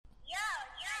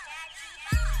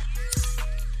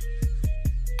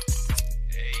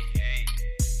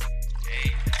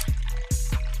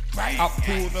I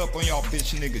pulled up on y'all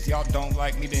bitch niggas. Y'all don't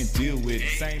like me, then deal with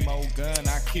it. Same old gun,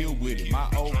 I kill with it. My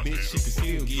old bitch, she can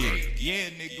still get it. Yeah,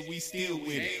 nigga, we still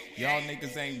with it. Y'all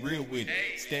niggas ain't real with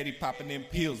it. Steady popping them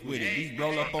pills with it. We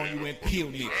roll up on you and peel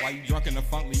it. While you drunk in the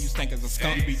funk, you stink as a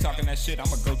skunk. You be talking that shit,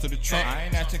 I'ma go to the trunk. I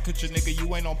ain't at your coochie, nigga,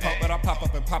 you ain't on pump, but I pop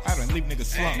up and pop out and leave niggas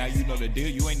slump. Now you know the deal,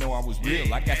 you ain't know I was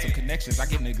real. I got some connections, I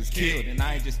get niggas killed. And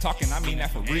I ain't just talking, I mean that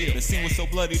for real. The scene was so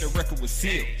bloody, the record was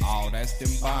sealed. Oh, that's them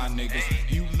bomb niggas.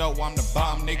 You know I'm the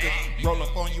bomb nigga. Roll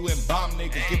up on you and bomb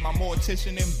niggas. Get my more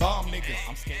attention than bomb niggas.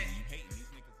 I'm scared you hating these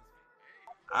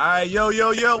niggas. All right,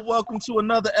 yo. Welcome to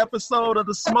another episode of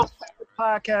the Smoke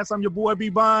Podcast. I'm your boy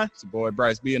B-Bond. It's your boy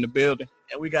Bryce B in the building.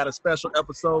 And we got a special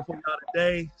episode for y'all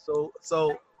today. So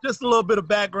just a little bit of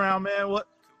background, man.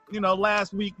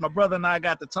 Last week my brother and I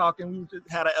got to talking. We just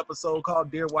had an episode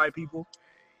called Dear White People.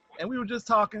 And we were just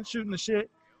talking, shooting the shit,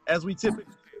 as we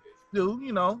typically do,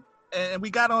 And we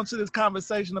got onto this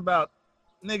conversation about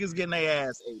niggas getting their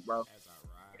ass ate, bro.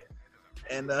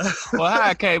 And well, how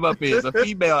I came up is a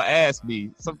female asked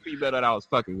me, some female that I was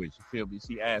fucking with, you feel me?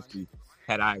 She asked me,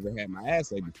 had I ever had my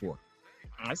ass ate before?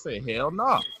 I said, hell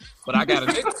no. But I got a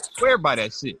nigga swear by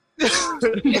that shit.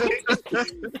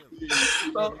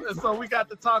 so we got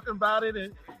to talking about it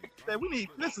and said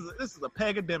this is a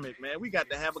pegademic, man. We got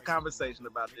to have a conversation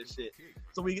about this shit.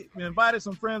 So we invited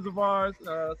some friends of ours,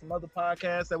 some other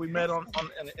podcasts that we met on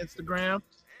Instagram.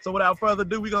 So without further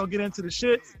ado, we're gonna get into the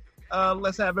shits.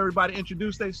 Let's have everybody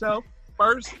introduce themselves.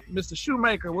 First, Mr.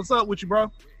 Shoemaker. What's up with you,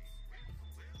 bro?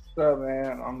 What's up,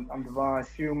 man? I'm Devon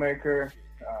Shoemaker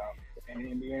in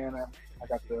Indiana. I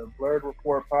got the Blurred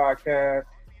Report podcast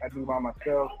I do by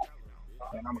myself,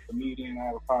 and I'm a comedian. I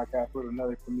have a podcast with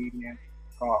another comedian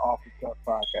called Off the Cuff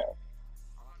Podcast.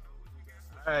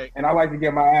 All right. And I like to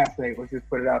get my ass ate. Let's just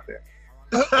put it out there.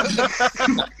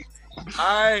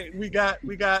 All right, we got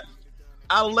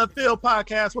Out of Left Field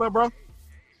podcast. What up, bro?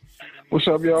 What's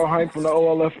up, y'all? Hank from the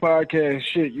OLF podcast.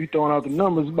 Shit, you throwing out the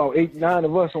numbers. About 8-9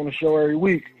 of us on the show every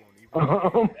week.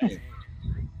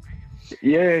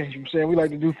 Yeah, you know saying we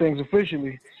like to do things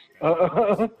officially.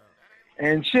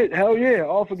 And shit, hell yeah,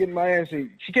 all for getting my ass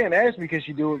ate. She can't ask me because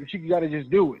she do it, but she gotta just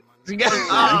do it. You can't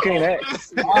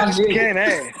ask. You can't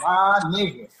ask.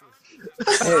 Nigga.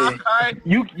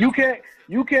 Hey,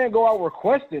 you can't go out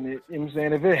requesting it. You know what I'm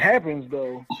saying? If it happens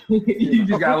though, you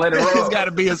just gotta let it roll. It's gotta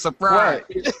be a surprise.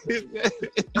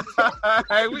 All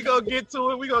right, we gonna get to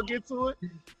it.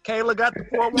 Kayla got the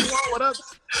 411. What up?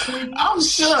 I'm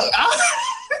shook.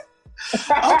 Okay,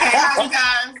 hi you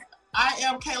guys. I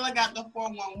am Kayla Got the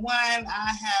 411. I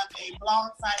have a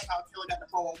blog site called Kayla Got the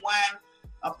 411,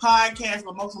 a podcast,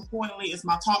 but most importantly, it's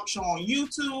my talk show on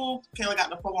YouTube. Kayla Got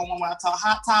the 411, where I talk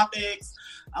hot topics.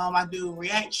 I do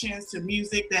reactions to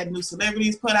music that new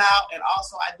celebrities put out, and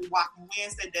also I do Walking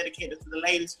Wednesday, dedicated to the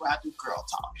ladies, where I do girl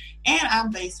talk. And I'm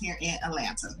based here in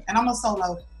Atlanta, and I'm a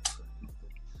solo.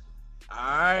 All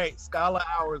right, Scholar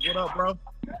Hours. What up, bro?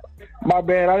 My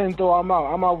bad, I didn't throw him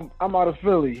out. I'm out of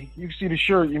Philly. You can see the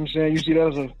shirt, you know what I'm saying? You see that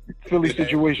as a Philly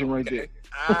situation right there.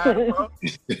 All right, bro.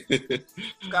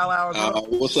 Scholar Hours.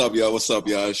 What's up, y'all?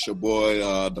 It's your boy,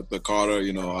 Dr. Carter,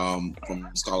 from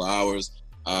Scholar Hours.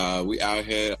 We out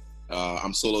here.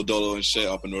 I'm solo dolo and shit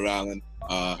up in Rhode Island.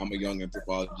 I'm a young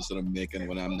anthropologist that I'm making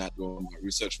when I'm not doing my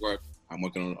research work. I'm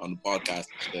working on the podcast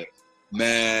and shit.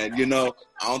 Man, I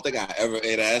don't think I ever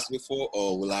ate ass before,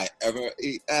 or will I ever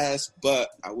eat ass, but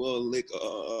I will lick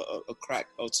a crack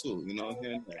or two, here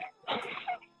and there.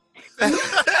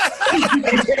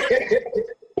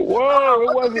 Whoa,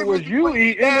 it wasn't what you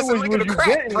eat, it was what you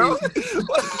getting. Wait.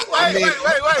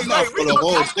 For the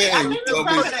whole thing, you tell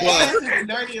me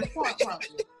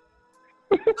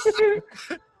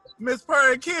what. Miss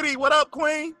Purr Kitty, what up,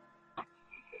 Queen?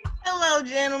 Hello,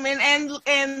 gentlemen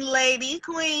and lady,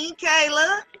 Queen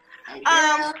Kayla.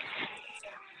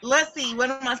 Let's see, what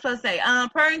am I supposed to say?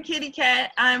 Purr and Kitty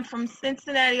Cat. I'm from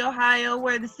Cincinnati, Ohio,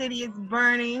 where the city is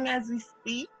burning as we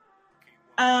speak.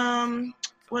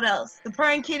 What else? The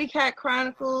Purr and Kitty Cat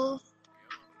Chronicles,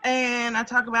 and I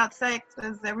talk about sex,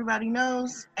 as everybody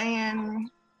knows.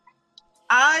 And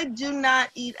I do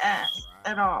not eat ass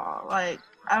at all. Like,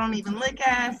 I don't even lick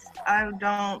ass. I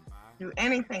don't do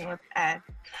anything with ass.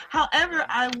 However,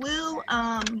 I will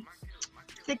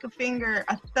stick a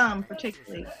thumb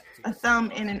particularly, a thumb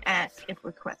in an ass if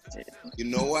requested. You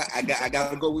know what? I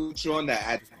gotta go with you on that.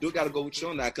 I do gotta go with you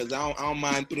on that because I don't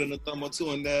mind putting a thumb or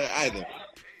two in there either.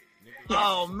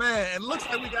 Oh man, it looks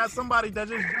like we got somebody that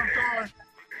just jumped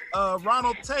on.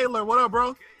 Ronald Taylor, what up,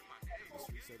 bro?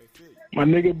 My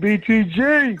nigga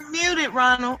BTG. Mute it,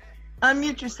 Ronald.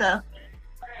 Unmute yourself.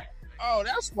 Oh,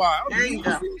 that's why. There you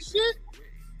go. Shit.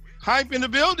 Hype in the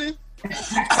building. Hey,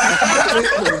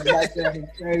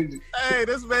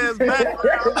 this man's background.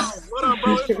 What up,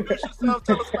 bro? Introduce yourself.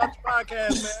 Tell us about your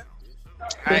podcast, man.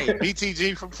 Hey,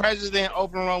 BTG for President,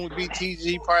 Open Room with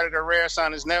BTG, part of the Rare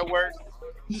Science Network.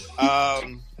 Yeah,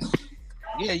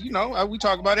 you know, we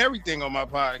talk about everything on my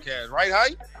podcast, right,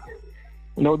 Hype?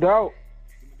 No doubt.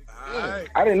 Right.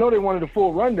 I didn't know they wanted a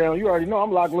full rundown. You already know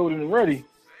I'm locked, loaded, and ready.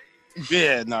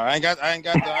 Yeah, no, I ain't got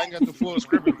the full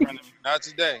script in front of me. Not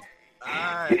today. All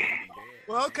right.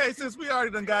 Well, okay, since we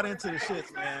already done got into the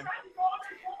shits, man.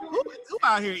 Who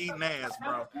out here eating ass,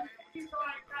 bro?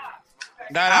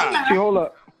 Nah. See, hold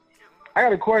up. I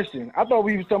got a question. I thought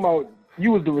we was talking about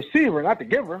you was the receiver, not the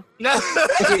giver. Hey,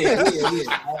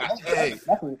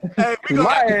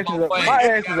 My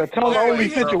ass is a tongue-only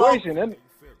situation. And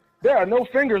there are no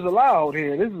fingers allowed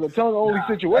here. This is a tongue-only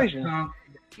situation.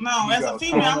 No, as a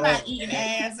female, I'm not eating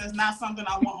ass. It's not something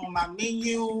I want on my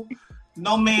menu.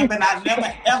 No man, but I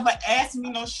never ever asked me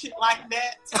no shit like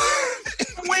that.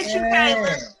 I'm with you,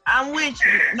 Kayla. I'm with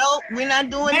you. Nope, we're not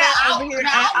doing that over here. I'm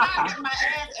not getting my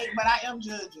ass ate, but I am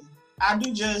judging. I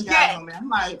do judge guys on that. I'm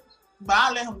like, but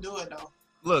I'll let him do it though.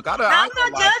 Look, I'm not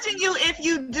judging you if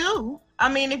you do. I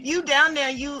mean, if you down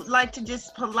there, you like to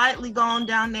just politely go on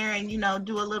down there and, you know,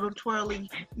 do a little twirly,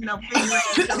 you know, finger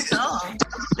with your thumb.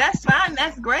 That's fine.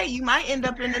 That's great. You might end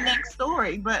up in the next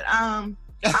story, but I'm,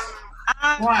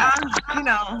 you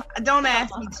know, don't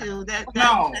ask me to. That's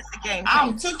the game.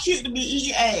 I'm too cute to be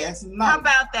eating ass. No. How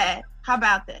about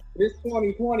that? It's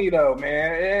 2020 though,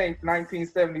 man. It ain't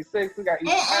 1976. We got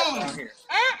eating ass on here.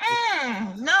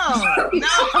 No.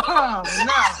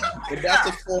 But that's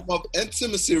a form of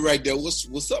intimacy right there.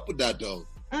 What's up with that though?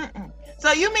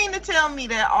 So you mean to tell me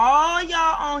that all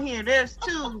y'all on here, there's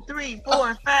 2, 3,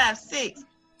 4, 5, 6.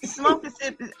 Smoking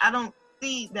sip, I don't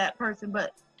see that person,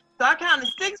 but so I counted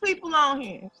 6 people on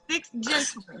here, 6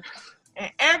 gentlemen,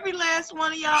 and every last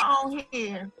one of y'all on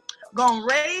here gonna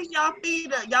raise y'all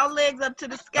feet up, y'all legs up to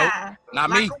the sky,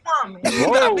 not like me. a woman.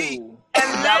 Not me.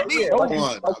 And let me Are you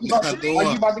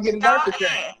about to get a diaper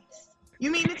change? You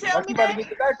mean to tell me You about to that? get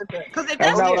the diaper change? Because if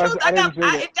that's the truth,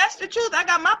 if that's the truth, I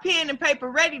got my pen and paper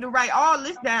ready to write all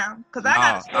this down. Because I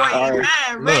got a story in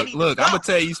mind ready. Look, I'm gonna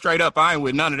tell you straight up, I ain't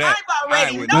with none of that. I'm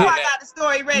already know I got the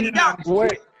story ready, don't you?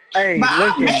 Wait, hey, But I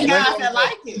listen, met guys that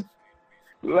like it.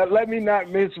 let me not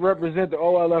misrepresent the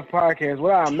OLF podcast.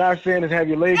 What I'm not saying is have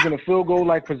your legs in a field goal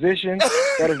like position.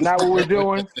 That is not what we're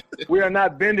doing. We are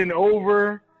not bending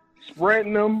over,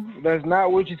 spreading them. That's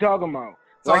not what you're talking about.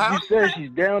 So Like you said, she's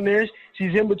down there.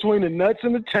 She's in between the nuts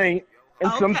and the taint,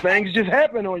 and some things just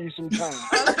happen on you sometimes.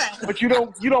 Okay. But you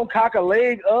don't cock a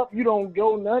leg up. You don't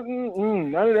go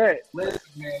nothing. None of that. Listen,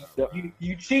 man,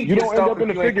 you cheat. You don't end up in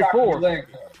the yourself if you figure ain't four. cocked your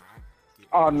legs up.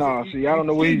 Oh no! See, I don't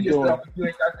know what he's doing. Yourself if you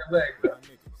ain't got your legs up.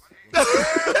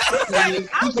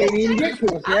 You can't even get to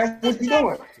it, man. What you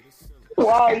doing?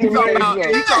 Why You talking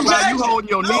about you holding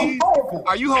your No, knees?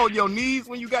 Are you holding your knees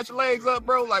when you got your legs up,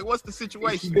 bro? Like, what's the Is she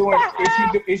situation?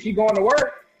 is she going to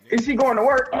work? Is she going to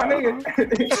work, my nigga?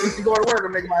 Is she going to work?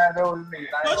 I'm making my ass hold his knees.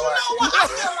 But you know what?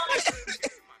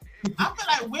 I feel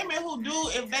like women who do,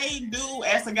 if they do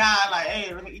ask a guy, like,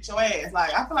 hey, let me eat your ass.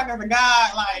 Like, I feel like as a guy,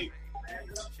 like,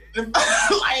 just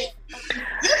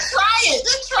try it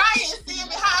and see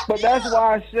how it But feels. that's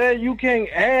why I said you can't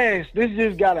ask. This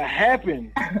just gotta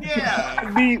happen. Yeah.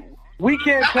 We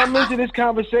can't come into this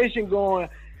conversation going,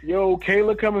 yo,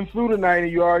 Kayla coming through tonight,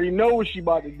 and you already know what she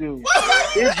about to do.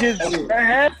 It just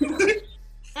happens.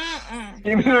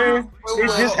 You know what I'm saying? It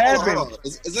just happened.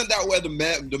 Isn't that where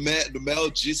the male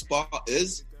G spot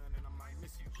is?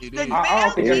 The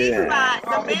male G spot,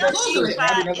 Yeah. the male G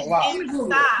spot That's a lot. is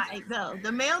inside, though.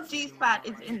 The male G spot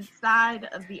is inside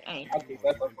of the anus.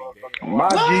 My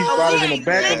G spot is in the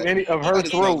back of her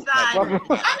throat. I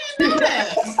didn't know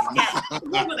that.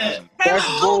 Google that. That's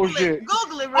Google bullshit. it.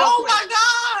 Google it real Oh quick. my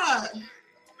God.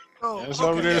 It's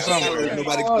over there somewhere.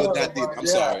 Nobody can go that deep. I'm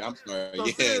sorry. So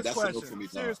Yeah, serious that's a no question. for me.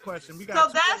 Serious question. We got So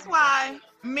two that's questions. why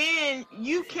men,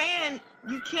 you can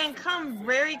come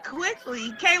very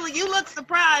quickly. Kayla, you look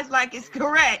surprised like it's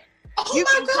correct. Oh You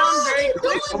my can come very God.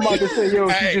 quickly. I'm about to say, yo,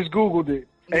 Hey. she just Googled it.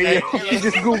 Hey, yo, she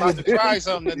just I'm about Googled to try it.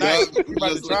 something tonight. I'm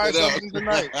about to try something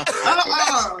tonight.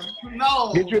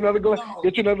 No. Get you another glass.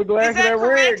 Get you another glass Is of that that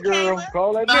red, correct, girl. Kayla?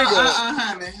 Call that nigga.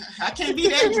 Honey. I can't be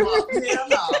that drunk. Hell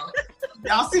no.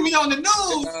 Y'all see me on the news.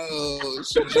 Oh,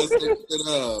 she just looked it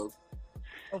up.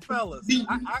 Oh, fellas,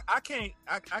 I can't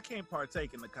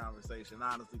partake in the conversation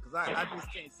honestly because I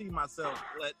just can't see myself,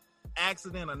 let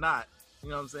accident or not. You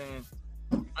know what I'm saying?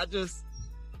 I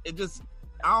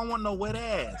don't want no wet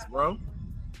ass, bro.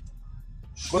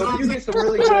 But if you get some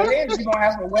really good head, you're gonna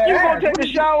have some wet You ass. gonna take a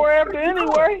shower after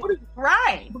anyway?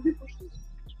 Right.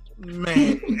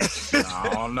 Man, I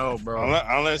don't know, bro.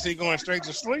 Unless he going straight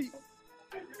to sleep.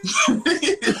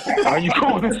 Are you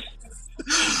going?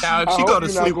 Now, if she go to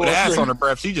sleep with ass on her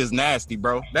breath, she just nasty,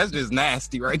 bro. That's just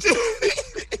nasty right there.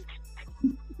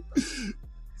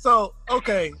 So,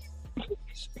 okay.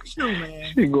 Shoot,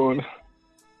 man. She going.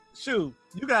 Shoot,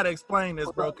 you got to explain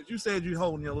this, bro, because you said you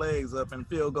holding your legs up in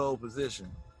field goal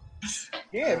position.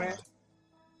 Yeah, man.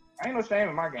 I ain't no shame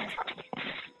in my game.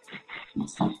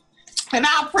 And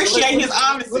I appreciate his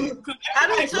honesty.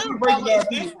 I do too.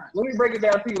 Let me break it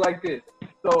down to you like this.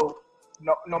 So,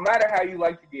 no matter how you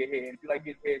like to get hit, if you like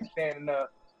to get hit standing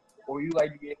up, or you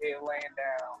like to get hit laying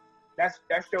down, that's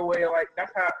your way of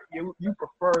that's how you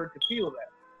prefer to feel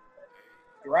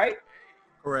that, right?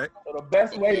 Correct. So the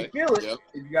best way to feel it is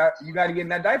you got to get in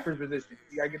that diaper position.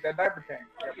 You got to get that diaper change.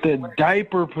 The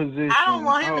diaper position. I don't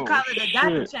want him to call it a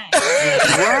diaper change.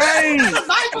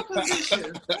 Right. Diaper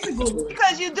position.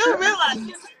 Because you do realize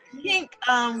you think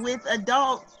with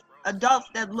adults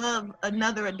that love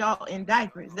another adult in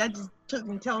diapers. That just took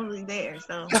me totally there.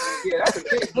 So Yeah, that's a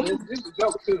thing. But it's a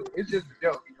joke too. It's just a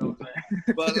joke. You know what I'm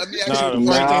saying? But let me ask No, you. the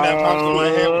first thing that pops in my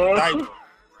head was diaper.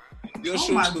 Yo,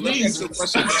 shoot, let me ask you a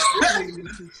question.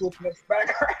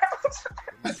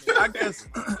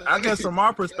 I guess from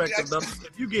our perspective, though,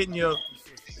 if you getting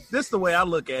this is the way I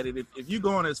look at it. If you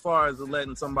going as far as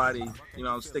letting somebody,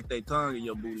 stick their tongue in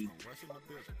your booty,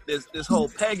 this whole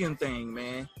pegging thing,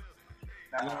 man.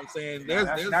 You know what I'm saying?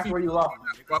 There's That's where you lost.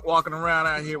 walking around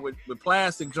out here with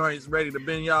plastic joints ready to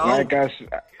bend y'all Like over.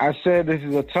 I said, this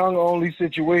is a tongue-only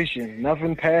situation.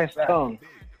 Nothing past tongue.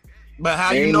 But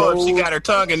how you know if she got her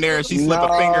tongue in there and she slip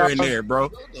a finger in there, bro?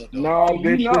 No,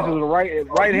 bitch, this is the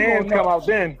right hands come out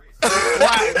then.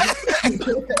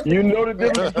 You know the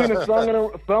difference between a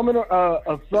thumb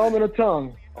and a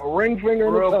tongue. A ring finger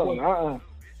and a tongue.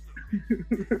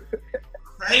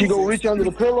 She gonna reach under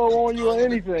the pillow on you or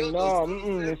anything. No,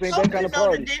 this ain't that kind of know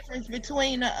party. the difference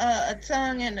between a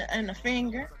tongue and a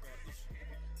finger.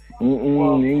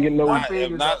 You ain't getting no.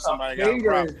 If not, somebody got a Finger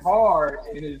problem. is hard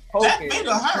and it's poking. That finger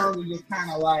The hurt. tongue is just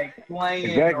kind of like playing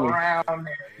Exactly. around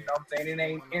there. You know what I'm saying? It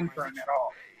ain't entering at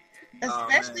all.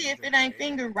 Especially if it ain't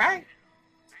finger right.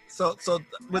 So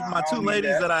with my two I don't need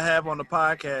ladies that. that I have on the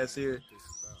podcast here,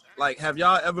 like, have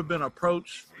y'all ever been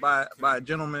approached by a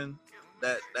gentleman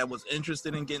that was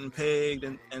interested in getting pegged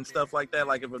and stuff like that?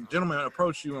 Like, if a gentleman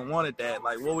approached you and wanted that,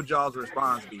 like, what would y'all's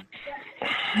response be?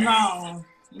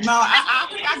 No, I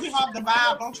think I give off the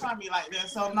vibe. Don't try me like that.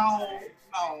 So no.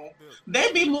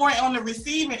 They be more on the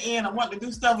receiving end of wanting to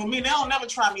do stuff with me. They don't never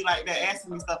try me like that,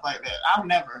 asking me stuff like that. I've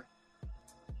never.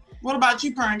 What about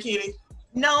you, Pern Kitty?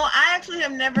 No, I actually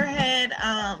have never had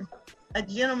a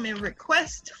gentleman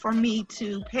request for me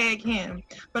to peg him,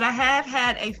 but I have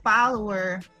had a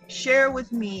follower share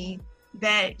with me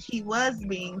that he was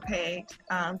being pegged,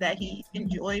 that he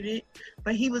enjoyed it,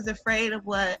 but he was afraid of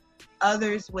what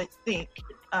others would think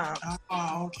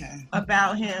Okay.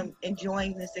 about him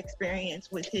enjoying this experience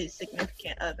with his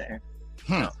significant other.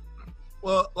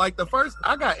 Well, like, the first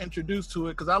I got introduced to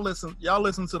it because y'all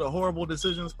listen to the Horrible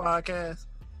Decisions podcast.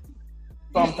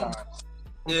 Sometimes.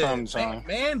 Yeah, Sometimes.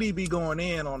 Mandy be going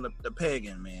in on the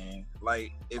pegging, man.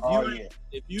 Like, if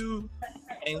you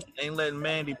ain't letting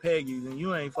Mandy peg you, then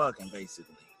you ain't fucking,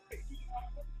 basically.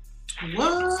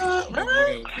 What?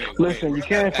 Really? Listen, you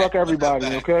can't fuck everybody,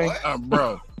 okay?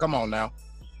 Bro, come on now.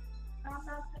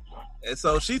 And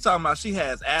so she talking about she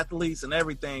has athletes and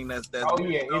everything that's Oh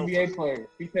yeah, NBA players.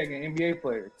 He's taking NBA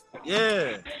players.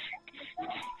 yeah.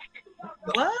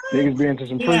 What? Niggas be into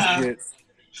some freak Yeah. shit.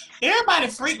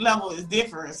 Everybody's freak level is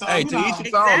different. So, Hey, you to know, each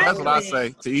his own. That's what I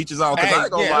say. To each his own. Because I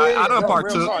ain't gonna lie, I done no,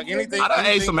 partook. real talk. Anything I done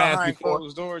ate some ass behind before.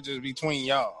 closed doors is between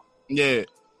y'all. Yeah.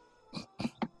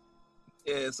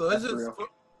 Yeah, so That's real.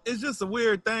 it's just a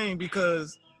weird thing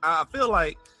because I feel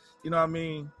like, you know what I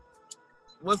mean,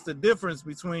 what's the difference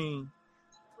between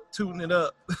tooting it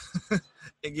up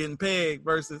and getting pegged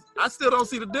versus I still don't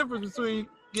see the difference between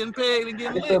getting pegged and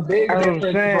getting It's a licked. big That's what I'm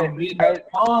difference saying. from getting a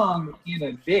tongue in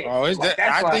a dick. Oh, it's Like, that.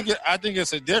 that's like- I think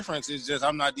it's a difference. It's just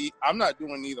I'm not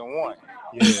doing either one.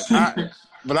 Yeah,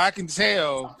 but I can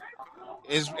tell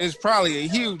it's probably a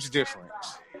huge difference.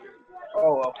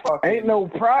 Oh, fuck. Ain't no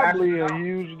probably a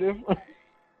huge difference.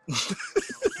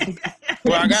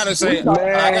 Well, I gotta say, Man,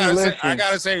 I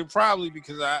gotta say probably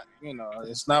because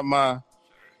it's not my.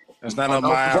 It's not on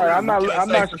my. Sorry, I'm can't say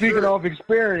not for speaking sure. off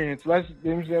experience. Let's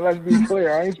be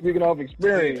clear. I ain't speaking off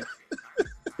experience.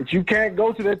 But you can't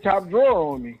go to the top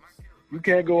drawer on me. You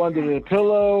can't go under the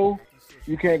pillow.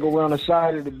 You can't go around the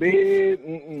side of the bed.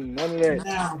 None of that.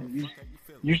 Yeah.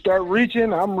 You start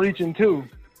reaching, I'm reaching too.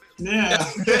 Yeah.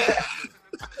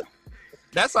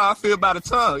 That's how I feel about a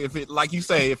tongue. If it, like you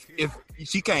say, if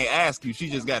she can't ask you, she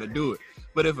just got to do it.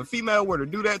 But if a female were to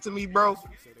do that to me, bro,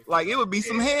 like it would be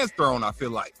some hands thrown. I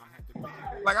feel like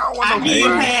I don't want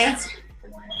no hands.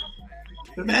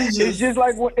 It's just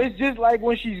like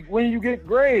when you get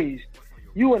grazed.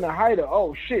 You in the height of,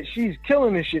 oh shit, she's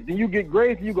killing this shit. Then you get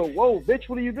grazed and you go, whoa, bitch,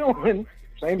 what are you doing?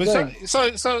 Same thing.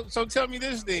 So tell me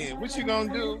this then. What you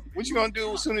gonna do? What you gonna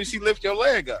do as soon as she lift your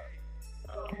leg up?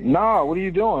 Nah, what are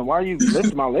you doing? Why are you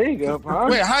lifting my leg up, huh?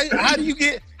 Wait,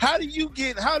 how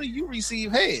do you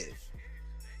receive head?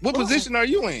 What position are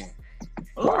you in?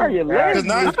 Why are you legs?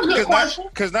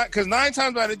 Because 9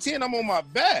 times out of 10, I'm on my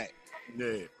back.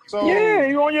 Yeah. So yeah,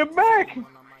 you on your back.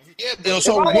 Yeah.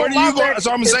 So where do you go?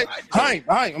 So I'm gonna say, hi.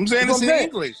 I'm saying this in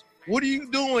English. What are you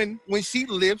doing when she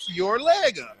lifts your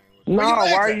leg up? No,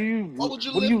 why are you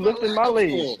lifting my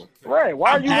leg? Right,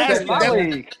 why are you lifting my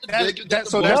leg?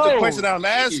 That's the question I'm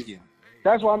asking.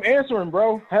 That's what I'm answering,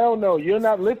 bro. Hell no, you're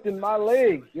not lifting my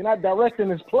leg. You're not directing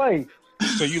this play.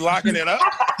 So you locking it up?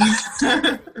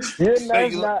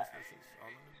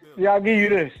 Yeah, I'll give you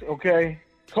this, okay?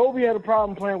 Kobe had a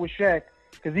problem playing with Shaq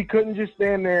because he couldn't just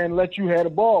stand there and let you have the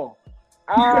ball.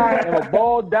 I am a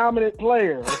ball-dominant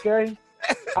player, okay?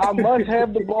 I must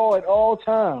have the ball at all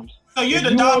times. So you're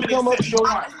the dominant.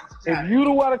 If you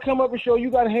don't want to come up and show you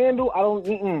got a handle, I don't.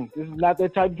 This is not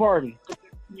that type of party.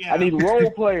 Yeah. I need role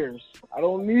players. I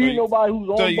don't need nobody who's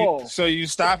on ball. So you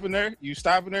stopping her? You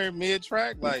stopping her mid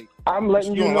track? Like I'm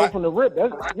letting you know from the rip.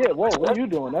 Whoa, what are you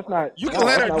doing? That's not. You can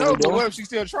let her know, but what if she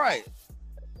still try it?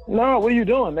 No, what are you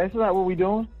doing? That's not what we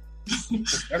doing.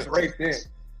 That's right there.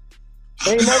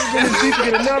 Ain't never been as deep to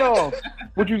get a nut off.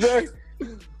 What you say?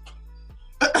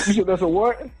 You said that's a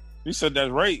what? You said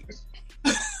that's rape.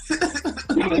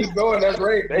 Keep going, that's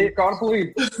rape. They call the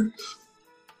police.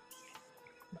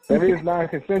 That is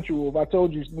non-consensual. If I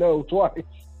told you no twice.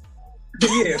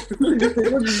 Yeah.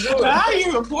 But how do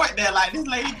you report that? Like, this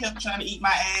lady kept trying to eat my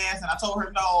ass, and I told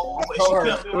her no. But she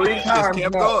kept doing it. Just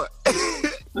kept going.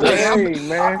 Hey,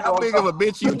 man. How big of a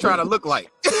bitch you trying to look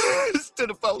like? To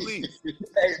the police.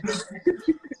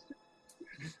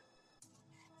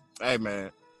 Hey,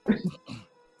 man.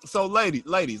 So,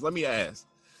 ladies, let me ask.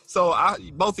 So,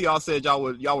 both of y'all said y'all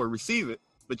would receive it,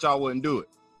 but y'all wouldn't do it.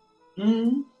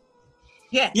 Mm-hmm.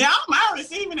 Yeah, I don't mind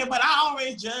receiving it, but I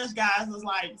always judge guys as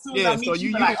like, as soon as I meet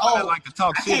you like, oh, like to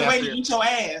talk I shit can't wait to eat your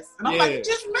ass. And I'm like, you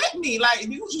just met me. Like,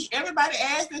 you eat everybody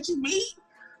ass that you meet?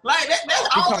 Like, that's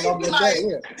always be like,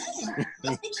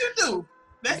 that's what you do.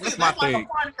 That's my like thing. a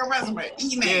part of your resume.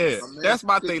 Yeah, that's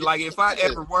my thing. Like, if I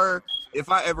ever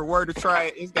were to try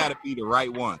it, it's got to be the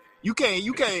right one. You can't.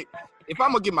 If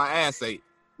I'm gonna get my ass ate,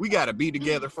 we got to be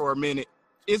together for a minute.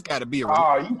 It's got to be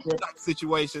a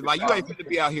situation. Like, you ain't going to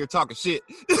be out here talking shit.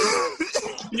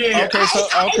 Yeah. Okay.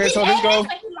 So let's go.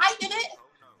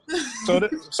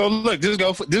 So look, this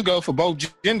go for both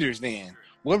genders. Then,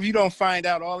 what if you don't find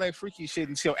out all that freaky shit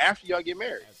until after y'all get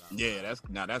married? Yeah,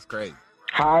 that's crazy.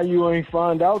 How you ain't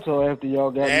find out till after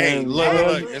y'all got married? Hey,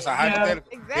 look, it's a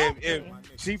hypothetical. Exactly. If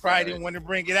she probably didn't want to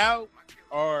bring it out,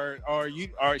 or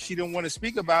she didn't want to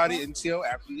speak about it until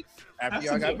after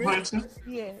y'all got married.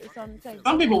 Yeah, it's on the table.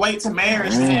 Some people wait to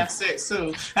marriage to have sex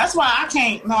too. That's why I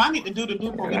can't. No, I need to do the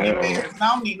before we get married.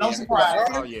 I don't need no surprise.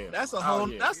 Oh yeah, that's a whole.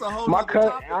 My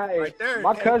cousin, right there.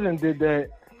 My cousin did that.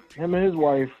 Him and his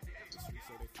wife.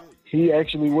 He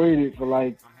actually waited for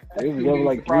like 3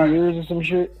 years or some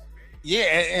shit. Yeah,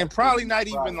 and probably not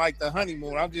even like the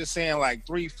honeymoon. I'm just saying like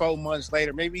 3-4 months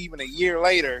later, maybe even a year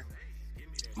later.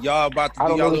 Y'all about to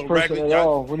do y'all little regular.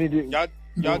 Y'all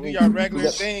do y'all regular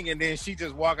thing, and then she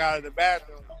just walk out of the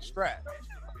bathroom strapped.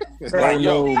 Like,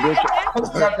 yo,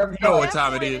 bitch. You know what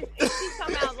time it is. If she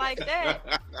come out like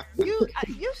that, you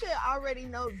should already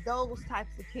know those types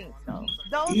of kinks, though.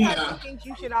 Those types of kinks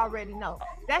you should already know.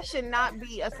 That should not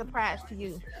be a surprise to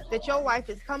you that your wife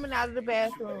is coming out of the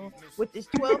bathroom with this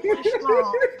 12-inch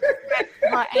strong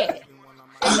her ass.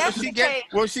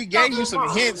 She gave you some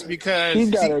hints because she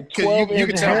got a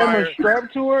 12-inch hammer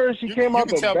strapped to her, and she came out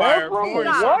the bathroom.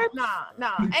 What?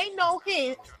 Nah. Ain't no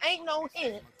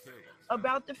hints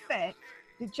about the fact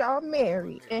that y'all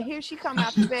married, and here she come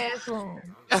out the bathroom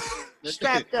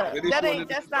strapped up.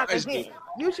 That's not a hint.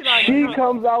 You should already know. She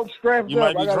comes out strapped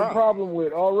up. I got a problem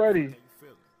with already.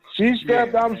 She's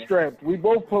strapped. I'm strapped. We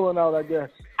both pulling out, I guess.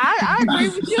 I agree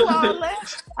with you, all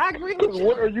that. I agree with you.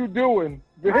 What are you doing,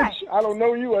 bitch? Right. I don't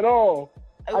know you at all.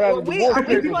 I got are we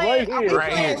playing right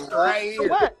here.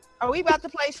 What? Are we about to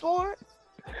play sports?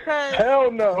 Hell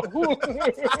no.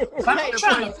 I'm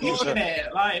trying to picture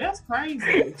that. Like, that's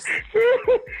crazy.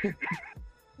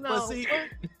 No.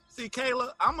 See,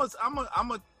 Kayla, I'm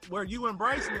a where you and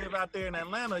Bryce live out there in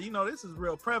Atlanta. You know, this is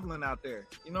real prevalent out there.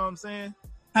 You know what I'm saying?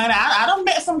 Honey, I done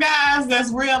met some guys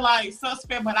that's real like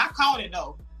suspect, but I caught it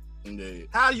though. Indeed.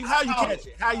 How you catch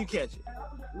it? How you catch it?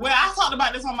 Well, I talked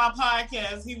about this on my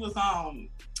podcast. He was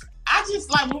I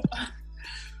just like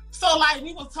so like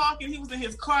we was talking. He was in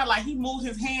his car, like he moved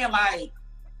his hand like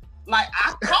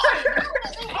I caught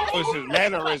it. What's his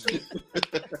mannerism?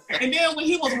 And then when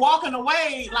he was walking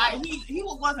away, like he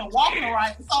wasn't walking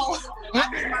right. So I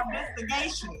did my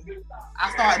investigation.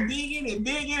 I started digging,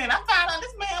 and I found out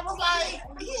this man was like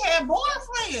he had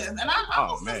boyfriends, and I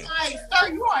was just like,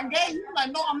 "Sir, you are gay." He was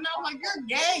like, "No, I'm not." I'm like, "You're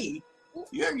gay.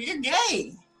 You're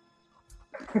gay."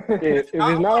 If it's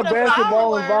not a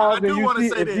basketball involved,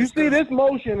 and if you see this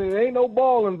motion and there ain't no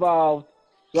ball involved,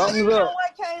 something's up. You know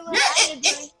what, Kayla? I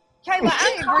agree. Kayla,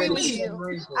 I agree with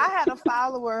you. I had a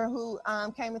follower who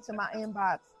came into my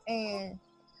inbox, and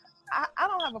I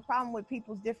don't have a problem with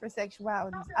people's different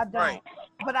sexualities. I don't. Right.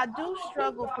 But I do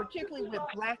struggle, particularly with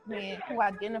Black men who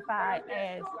identify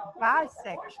as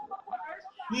bisexual.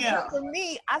 Yeah. But for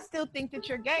me, I still think that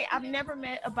you're gay. I've never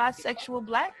met a bisexual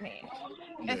Black man.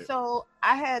 And so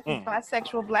I had this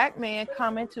bisexual Black man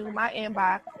come into my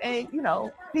inbox, and, you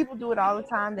know, people do it all the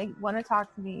time. They want to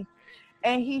talk to me.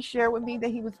 And he shared with me that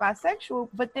he was bisexual,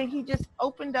 but then he just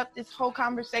opened up this whole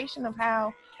conversation of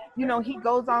how, you know, he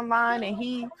goes online and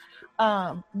he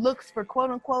looks for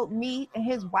quote unquote meat, and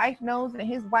his wife knows, and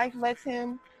his wife lets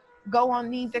him go on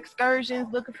these excursions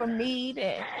looking for meat,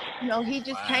 and you know he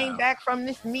just came back from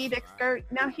this meat excursion.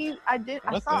 Now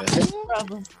I saw a picture of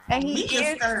him, and he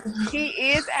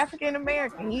is African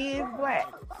American, he is Black,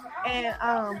 and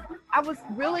I was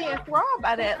really enthralled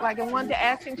by that. Like, I wanted to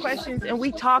ask him questions, and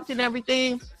we talked and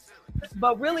everything.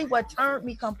 But really, what turned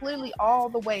me completely all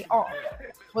the way off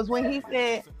was when he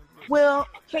said, "Well,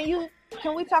 can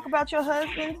we talk about your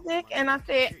husband's dick?" And I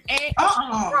said,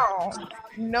 wrong.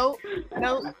 Nope.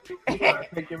 And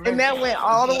that went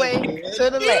all the way to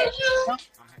the left.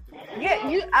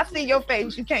 Yeah, I see your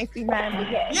face. You can't see mine.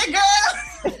 But yeah,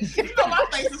 girl. You know my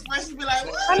face is fresh. You be like,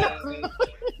 what?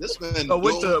 This man. So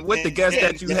with the guest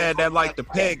that you had that like the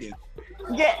pegging.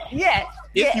 Yeah.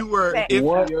 If you were,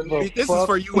 this is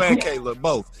for you and Kayla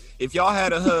both. If y'all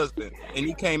had a husband and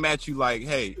he came at you like,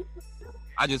 "Hey,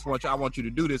 I want you to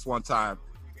do this one time,"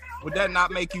 would that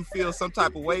not make you feel some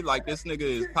type of way, like this nigga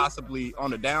is possibly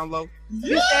on the down low?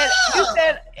 You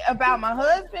said about my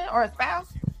husband or a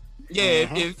spouse? Yeah,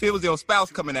 if it was your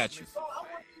spouse coming at you.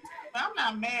 I'm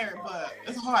not married, but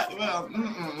it's hard. Well,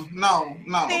 no.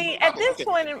 See, at this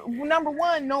point, number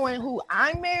one, knowing who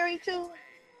I'm married to,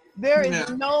 there is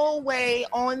no way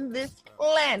on this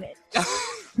planet,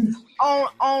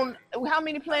 on how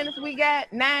many planets we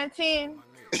got? 9, 10,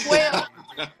 12.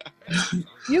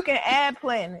 You can add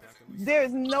planets.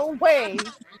 There's no way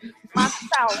my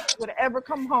spouse would ever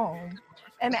come home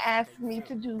and ask me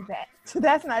to do that. So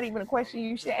that's not even a question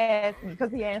you should ask me,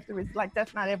 because the answer is like,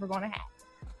 that's not ever going to happen.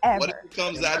 Ever. What if he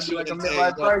comes at you and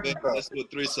says, "Let's do a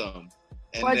threesome,"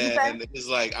 and then it's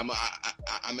like,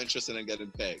 I'm interested in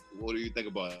getting pegged. What do you think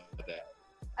about that?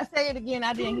 I say it again.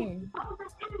 I didn't hear you.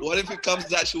 What if he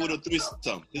comes at you with a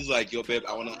threesome? He's like, "Yo, babe,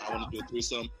 I wanna do a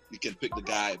threesome. You can pick the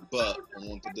guy, but on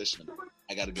one condition.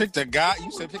 I gotta pick the guy."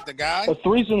 You said pick the guy. A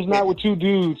threesome's not with 2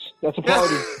 dudes. That's a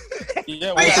party.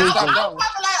 Yeah, well, I'm like,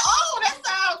 "Oh, that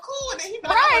sounds cool." And then he be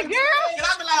like, "Right, girl," and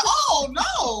I be like, "Oh no."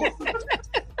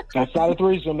 That's not a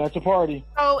threesome. That's a party.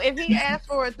 So if he asked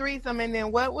for a threesome, and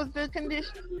then what was the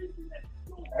condition?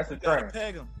 That's a train.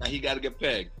 Peg him. Now he gotta get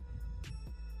pegged.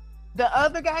 The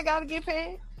other guy gotta get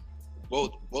pegged?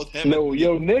 Both him. No,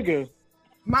 yo, nigga.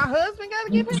 My husband gotta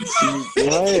get pegged?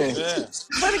 Yeah.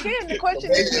 But again, the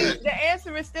question is, the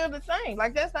answer is still the same.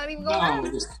 Like, that's not even gonna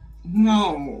happen.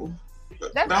 No.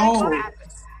 That's not even gonna happen.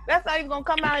 That's not even gonna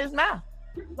come out of his mouth.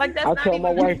 Like, that's I not tell even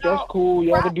my wife, that's cool.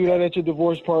 Y'all can do that at your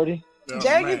divorce party.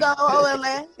 There you go,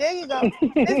 OLS. There you go.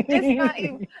 It's not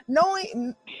even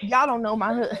knowing. Y'all don't know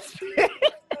my husband.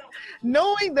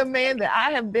 Knowing the man that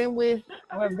I have been with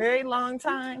for a very long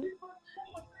time,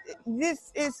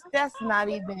 that's not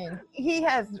even. He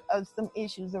has some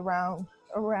issues around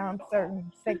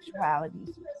certain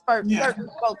sexualities, certain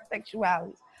folk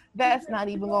sexualities. That's not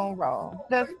even gonna roll.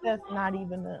 That's not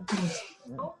even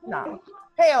no.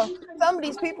 Hell, some of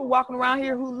these people walking around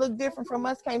here who look different from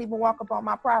us can't even walk up on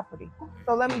my property.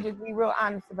 So let me just be real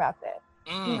honest about that.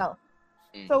 You know,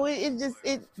 so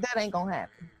that ain't gonna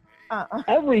happen.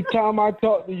 Every time I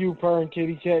talk to you, Pern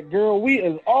Kitty Cat girl, we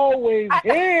is always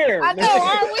here. I know,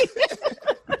 aren't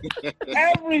we?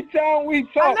 Every time we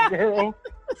talk, girl,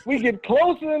 we get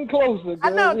closer and closer. Girl. I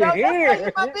know, we're here.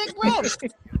 That's my big brother.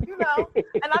 You know,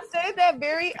 and I said that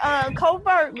very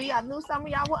covertly. I knew some of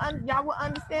y'all would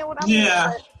understand what I mean.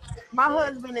 Yeah. My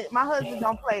husband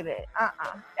don't play that.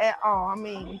 At all. I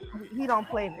mean, he don't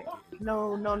play that.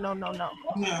 No.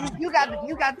 Yeah. You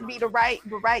got to be the right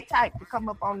type to come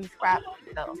up on this crap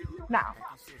stuff. No.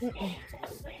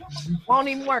 Won't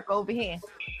even work over here.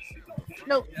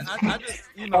 Nope. I just,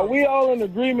 Are we all in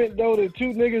agreement though that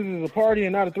two niggas is a party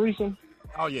and not a threesome?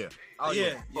 Oh yeah.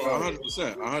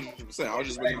 100%. I was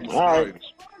just waiting for All right.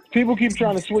 People keep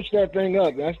trying to switch that thing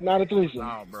up. That's not a threesome.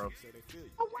 No, bro.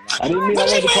 I didn't mean I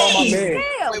wanted to call my man.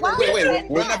 Wait.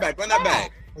 Run that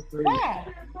back. Why?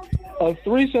 A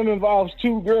threesome involves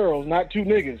two girls, not two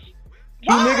niggas.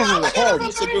 Two niggas is a I party.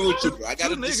 disagree with you, bro. I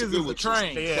gotta Two niggas disagree is a with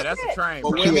train. you. Yeah, that's a train.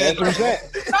 But Bro. women, That's what I'm saying.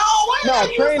 No, a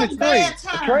train is three.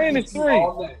 A train is three.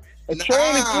 A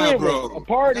train is three of us. A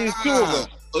party is two of us.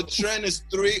 A train is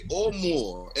 3 or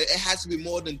more. It has to be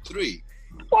more than 3.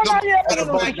 Why not? Yeah, but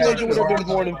no situation would have been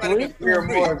more than 3. 3 or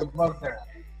more is above that.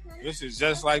 This is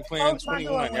just like playing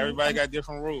 21. Everybody got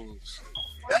different rules.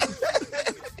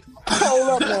 Hold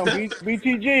up now,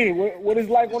 BTG. What is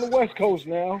like on the West Coast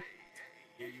now?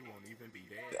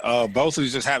 Both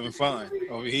is just having fun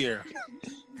over here.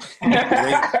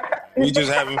 we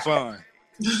just having fun.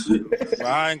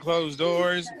 Behind closed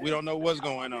doors, we don't know what's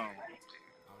going on.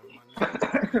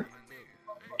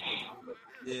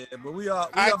 Yeah, but we all.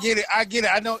 I get it.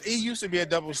 I know it used to be a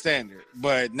double standard,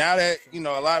 but now that a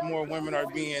lot more women are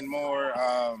being more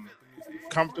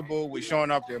comfortable with showing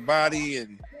off their body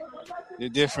and the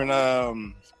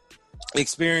different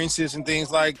experiences and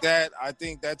things like that, I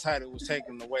think that title was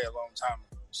taken away a long time ago.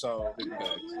 So,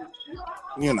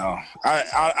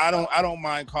 I don't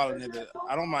mind calling it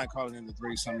a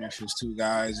threesome if it's two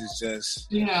guys. It's just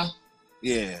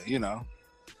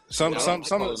Some of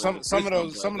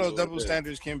those double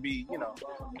standards can be,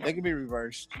 they can be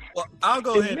reversed. Well, I'll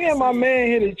go ahead. Me and my man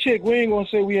hit a chick. We ain't gonna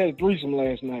say we had a threesome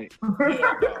last night.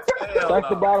 That's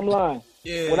the bottom line.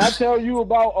 Yeah. When I tell you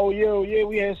about,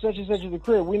 we had such and such at the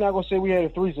crib, we're not gonna say we had a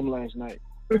threesome last night.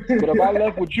 But if I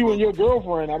left with you and your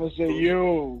girlfriend, I'm gonna say,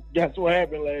 guess what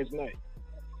happened last night?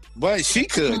 But she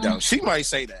could though. She might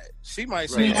say that. She might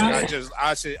say I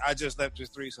just left this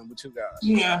threesome with two guys.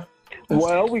 Yeah.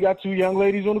 Well, we got two young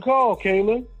ladies on the call,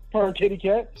 Kayla, per Kitty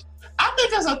Cat. I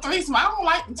think it's a threesome. I don't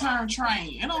like the term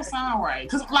train. It don't sound right.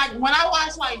 Cause like when I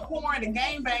watch like porn and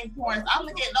gangbang porn, I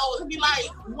look at those. It'd be like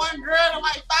one girl and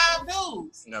like 5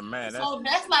 dudes. No man. So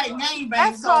that's like gangbang.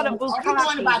 That's called a bukkake. Are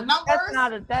we going by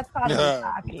numbers? That's called a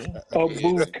bukkake. A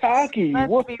bukkake.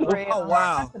 Let's be real. Oh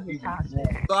wow. That's a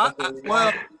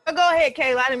bukkake. So go ahead,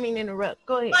 Kayla. I didn't mean to interrupt.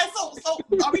 Go ahead. Like so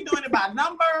are we doing it by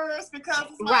numbers? Because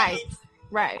it's like,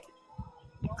 Right.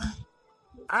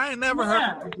 I ain't never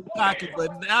heard of bukkake,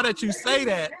 but now that you say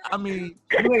that, I mean,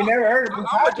 You ain't never heard of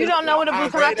bukkake? You don't know what a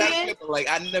bukkake is? Like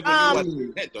I never knew what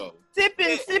it meant though.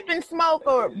 Sipping smoke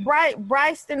or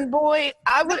Bryson Boyd.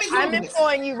 I'm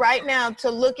imploring you right now to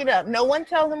look it up. No one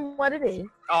tell them what it is.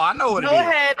 oh, I know what it is. Go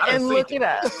ahead and look it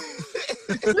up.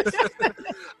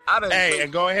 Hey,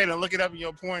 and go ahead and look it up in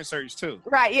your porn search too.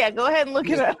 Right, yeah, go ahead and look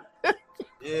it up.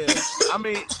 Yeah, I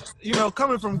mean,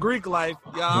 coming from Greek life,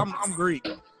 I'm Greek.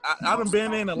 I done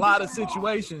been in a lot of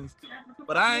situations,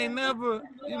 but I ain't never,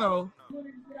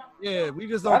 we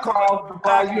just don't That's why I was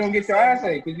surprised you don't get your ass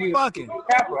ate, because you fucking.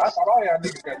 Kappa. I thought all y'all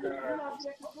niggas got their ass.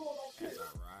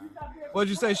 What'd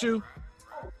you say, Shu?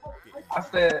 I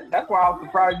said, that's why I was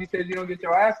surprised you said you don't get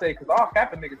your ass ate, because all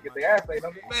Kappa niggas get their ass ate.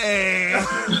 Man.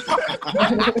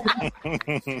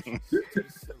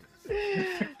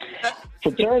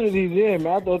 Fraternities in,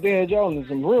 man. I thought they had y'all in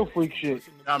some real freak shit.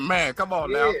 Oh, man, come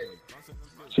on now.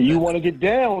 So you want to get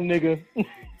down, nigga? I'm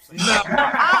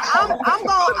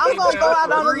gonna go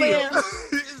out on a limb.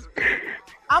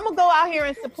 I'm gonna go out here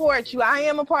and support you. I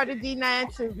am a part of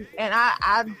D9 too, and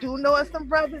I do know of some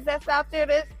brothers that's out there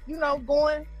that's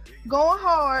going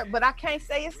hard, but I can't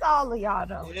say it's all of y'all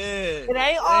though. Yeah, it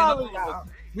ain't all of y'all.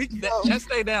 That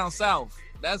stay down south.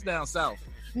 That's down south.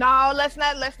 No, let's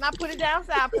not put it down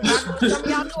south. I know some of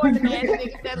y'all northern ass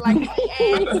niggas that like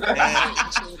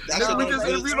we just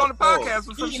interviewed on the podcast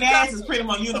with some eating ass is pretty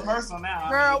much universal now.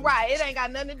 Girl, right? It ain't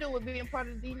got nothing to do with being part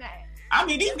of D9. I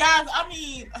mean, these guys. I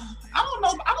mean, I don't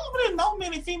know. I don't really know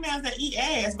many females that eat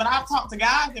ass, but I've talked to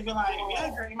guys that be like, "Yeah,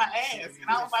 girl, eat my ass," and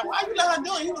I was like, "Why you let her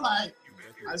do it?" He was like,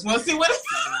 "I just want to see what it's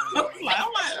like."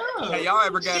 I'm like, "Ugh." Hey, y'all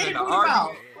ever got in an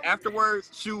argument afterwards?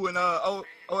 Shu and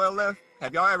OLF.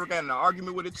 Have y'all ever gotten in an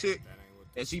argument with a chick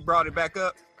and she brought it back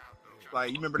up? Like,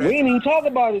 you remember that? We didn't even talk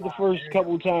about it the first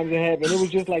couple of times it happened. It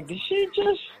was just like,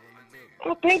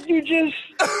 I think you just,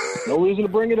 no reason to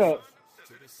bring it up.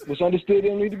 What's understood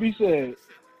don't need to be said.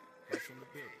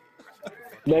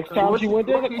 Next time she went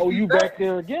there, oh, you back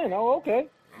there again? Oh, okay.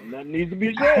 Nothing needs to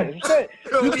be said.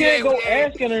 You can't go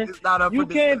asking her. You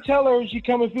can't tell her she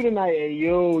coming through tonight. Hey,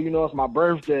 yo, you know it's my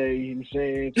birthday. You know what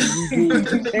I'm saying?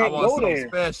 You can't go there.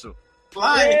 Special.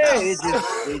 Yeah,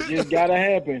 it just gotta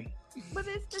happen. But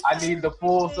it's I need the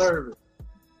full service.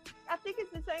 I think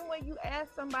it's the same way you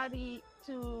ask somebody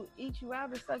to eat you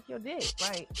out or suck your dick.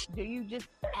 Like, do you just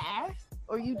ask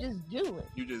or you just do it?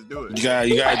 You just do it. You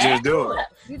gotta just do it.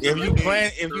 If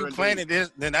you plan it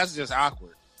this, then that's just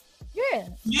awkward. Yeah.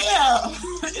 Yeah.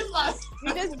 It's like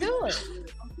you just do it.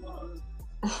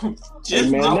 Hey,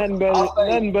 man,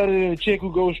 nothing better than a chick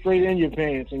who goes straight in your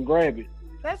pants and grab it.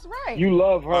 That's right. You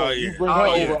love her. You bring her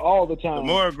over all the time.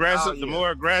 The more aggressive,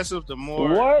 the more.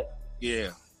 What?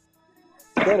 Yeah.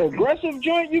 That aggressive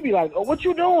joint, you be like, oh, what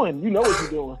you doing? You know what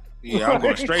you're doing. Yeah, I'm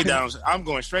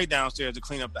going straight downstairs to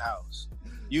clean up the house.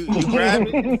 You grab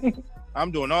it.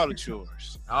 I'm doing all the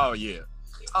chores. Oh yeah.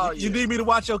 You need me to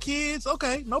watch your kids?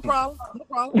 Okay, no problem.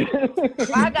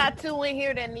 I got 2 in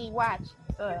here that need watching.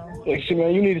 So. Actually,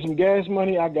 man, you needed some gas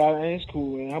money. I got it. It's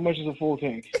cool, man. How much is a full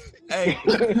tank? Hey,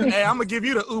 I'm gonna give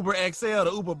you the Uber XL,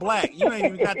 the Uber Black. You ain't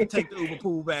even got to take the Uber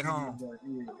pool back home.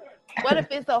 What if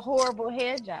it's a horrible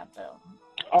head job though?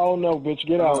 Oh no, bitch,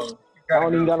 get out. I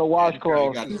don't even got a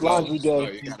washcloth. Laundry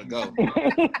day. You gotta go.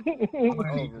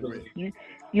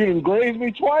 You done grazed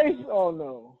me twice? Oh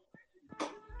no.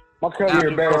 My cousin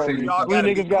embarrassing. Y'all We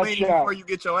niggas got shot. before you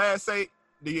get your ass ate.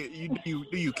 Do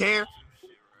you care?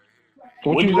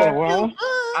 What you say? Well,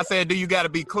 I said, do you got to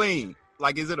be clean?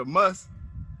 Like, is it a must?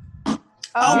 Oh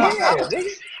my God.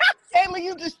 Taylor,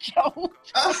 you just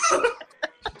choked.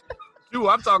 Dude,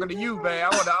 I'm talking to you, man.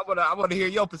 I want to hear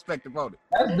your perspective on it.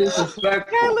 That's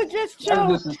disrespectful. Taylor just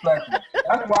choked. That's disrespectful.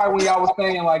 That's why when y'all was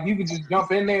saying like you could just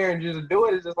jump in there and just do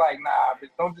it, it's just like nah, bitch,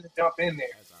 don't just jump in there.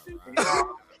 You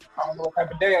know? I don't know what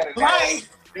type of day it is. Right.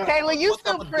 Taylor, you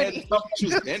still pretty.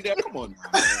 In there, come on,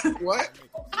 man. What?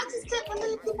 I just can't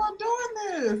believe people are doing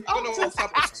this. You know what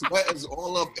type of sweat is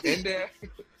all up in there?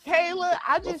 Taylor,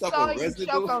 I just saw you residue?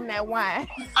 choke on that wine.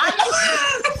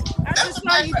 I just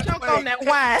saw you choke on that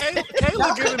wine.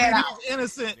 Kayla giving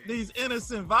me these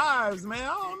innocent vibes, man. I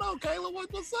don't know, Kayla,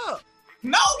 what's up?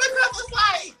 No, because it's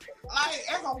like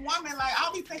as a woman, like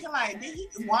I'll be thinking like, did he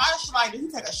wash? Like, did he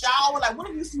take a shower? Like, what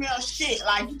if you smell shit?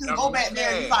 Like, you just go back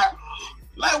there and it's like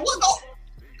what? Go?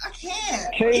 I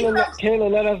can't. Kayla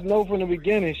let us know from the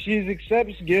beginning. She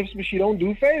accepts gifts, but she don't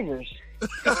do favors.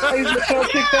 I used to tell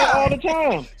chicks that all the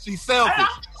time. She's selfish.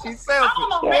 I don't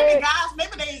know.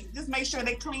 Maybe they just make sure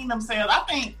they clean themselves. I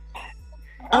think.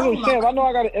 I don't know.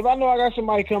 If I know I got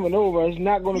somebody coming over, it's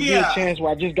not going to be a chance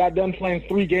where I just got done playing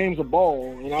 3 games of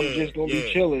ball and I'm just going to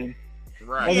be chilling.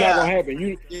 Right. That's not going to happen.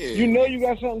 You know you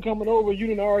got something coming over. You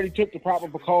done already took the proper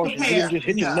precautions. You didn't just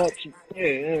hit your nuts. You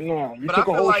took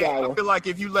a whole shower. I feel like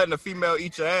if you letting a female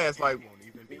eat your ass, like,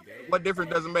 what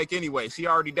difference does it make anyway? She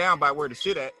already down by where the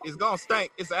shit at. It's gonna stink.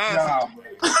 It's ass.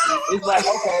 It's like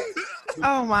okay.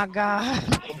 Oh my God.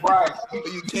 Right.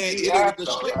 You can't eat it with the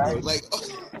shit, bro. Like,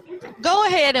 Go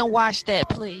ahead and watch that,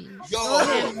 please. Go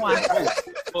ahead and watch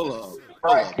it. Hold on.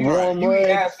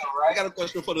 I got a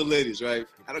question for the ladies, right?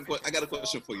 I got a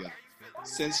question for y'all.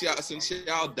 Since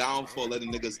y'all down for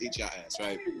letting niggas eat your ass,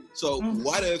 right? So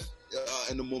what if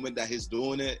in the moment that he's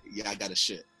doing it, y'all got a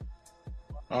shit?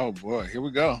 Oh boy, here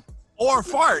we go. Or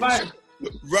fart. Right.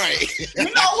 You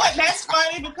know what? That's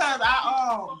funny because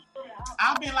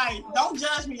I've been like, don't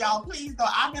judge me, y'all. Please don't.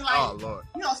 I've been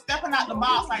like, stepping out the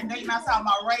box, like dating outside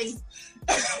my race.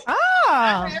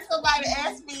 I had somebody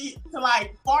ask me to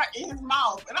like fart in his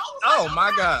mouth, and I was like,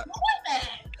 my God.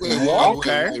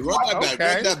 Okay. Run that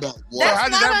back. That's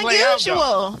not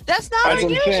unusual. That's not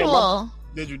unusual.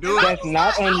 Did you do it? That's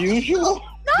not unusual.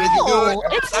 No,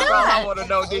 it's not. not. I want to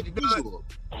know, did you do it?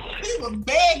 He was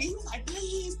begging. He was like,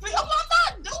 please. I'm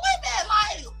not doing that.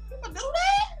 Like, people do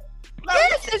that? Like,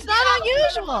 yes, it's not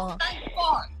unusual.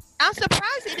 I'm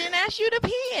surprised he didn't ask you to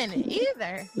pee in it either.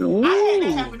 I had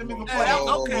that happen to me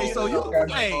before. Okay,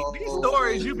 so these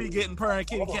stories you be getting per and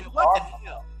kitty cat. What the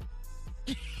hell?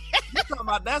 You talking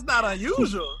about that's not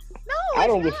unusual? No, I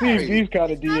don't receive these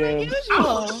kind of DMs.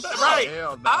 Right.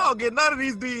 I don't get none of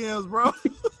these DMs, bro.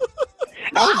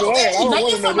 I'm glad. I don't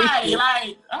want to know somebody, this.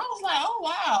 Like, I was like, oh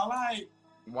wow, like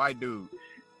white dude.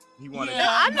 He wanted. Yeah,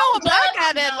 I know a black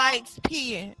guy that likes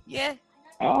peeing. Yeah.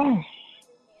 Oh.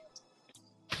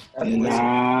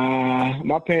 Nah,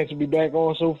 my pants will be back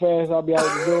on so fast. I'll be out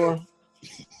the door.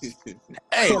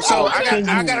 Hey, so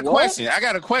I got a question. I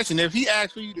got a question. If he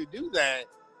asked for you to do that,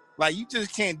 like you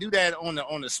just can't do that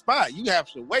on the spot. You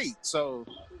have to wait. So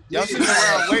y'all sitting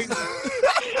around waiting.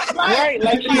 Right,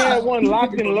 like he had one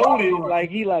locked and loaded. Like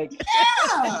he like.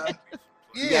 Yeah.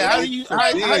 Yeah, how do you stir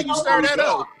that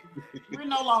up? We're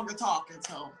no longer talking,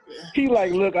 so. He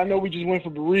like, look, I know we just went for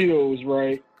burritos,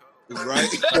 right? Right.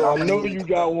 So I know you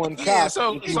got one cock. Yeah,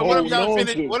 so what if y'all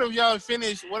finish? What if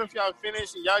y'all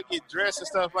finish and y'all get dressed and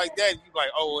stuff like that? And you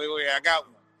like, oh wait, I got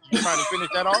one. You trying to finish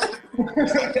that off?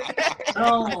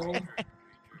 Oh.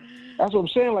 That's what I'm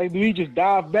saying. Like, do he just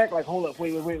dive back? Like, hold up,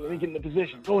 wait, let me get in the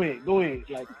position. Go ahead. Like,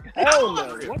 hell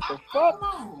no. What the fuck?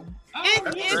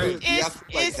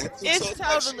 It's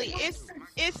totally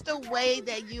it's the way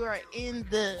that you are in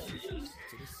the,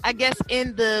 I guess,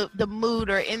 in the mood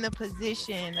or in the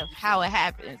position of how it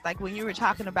happens. Like when you were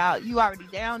talking about you already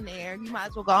down there, you might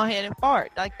as well go ahead and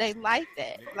fart. Like they like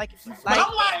that. Like if you like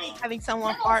having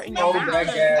someone fart in your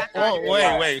mouth.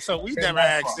 Oh wait. So we never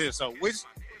asked this. So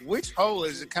which hole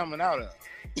is it coming out of?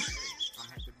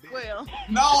 Well,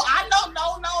 no, I know,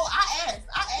 no. I asked.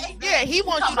 Yeah, he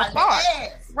wants you to fart.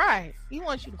 Right. He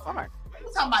wants you to fart. We're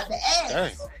talking about the ass.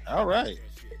 Hey, all right.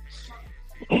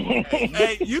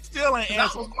 Hey, you still ain't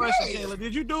answered the question, Kayla.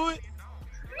 Did you do it?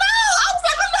 No, I was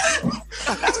like,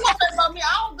 that's one thing about me.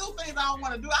 I don't do things I don't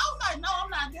want to do. I was like, no, I'm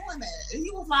not doing that. And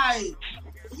he was like,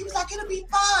 it'll be fun.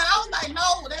 I was like,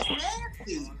 no, that's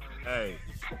nasty. Hey.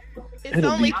 It's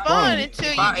only fun until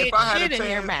you get shit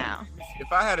in your mouth.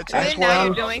 If I had a chance to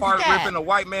fart ripping a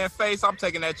white man's face, I'm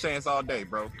taking that chance all day,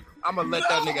 bro. I'm gonna let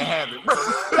that nigga have it, bro.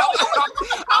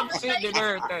 I'm sitting in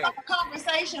everything.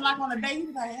 Conversation like on a date, he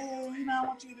was like, hey, I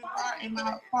want you to fart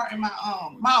in my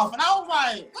mouth, and I was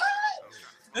like,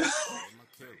 what?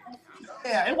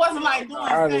 Yeah, it wasn't like doing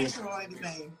sexual or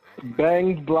anything.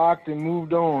 Banged, blocked, and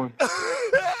moved on. I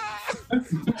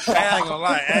ain't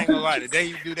gonna lie. The day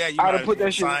you do that, you might put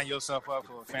that sign yourself up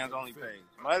for a fans only page.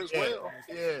 Might as well.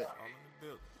 Yeah.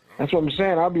 That's what I'm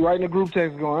saying. I'll be writing a group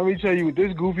text going, let me tell you what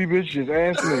this goofy bitch just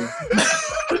asked me.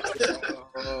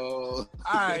 All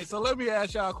right, so let me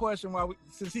ask y'all a question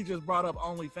since he just brought up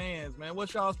OnlyFans, man.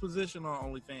 What's y'all's position on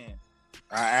OnlyFans?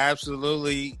 I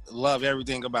absolutely love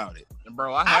everything about it.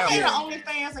 Bro, I made an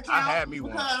OnlyFans account I had me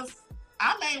one. Because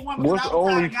I made one because What's I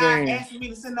was the guy OnlyFans? asking me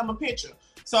to send them a picture.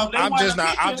 So if they I'm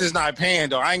just not paying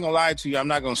though. I ain't gonna lie to you. I'm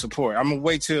not gonna support. I'm gonna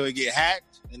wait till it get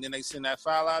hacked and then they send that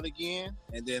file out again,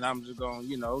 and then I'm just gonna,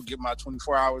 get my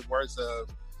 24 hours worth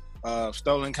of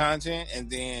stolen content, and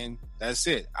then that's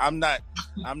it. I'm not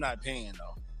paying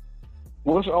though.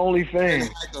 What's OnlyFans?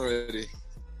 Already.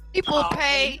 People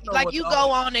pay, like you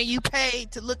go on and you pay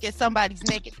to look at somebody's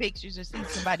naked pictures or see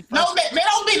somebody. No,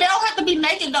 they don't have to be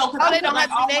naked though. Oh, they don't have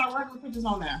to be naked. All my regular pictures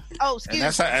on there. Oh,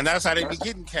 excuse me. And that's how they be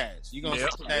getting cash. You gonna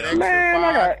spend that extra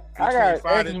I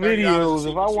got X videos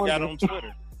if I wanted on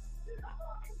Twitter.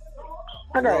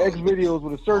 I got X videos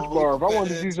with a search bar. If I wanted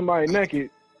to see somebody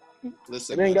naked,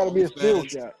 listen, it ain't got to be a still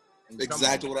shot.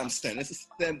 Exactly what I'm saying. It's the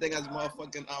same thing as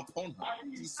motherfucking Pornhub.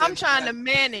 I'm trying to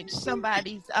manage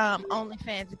somebody's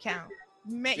OnlyFans account.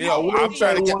 I'm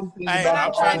trying to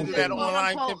do that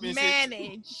online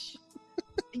manage.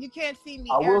 You can't see me.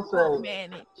 I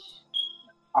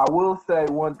will say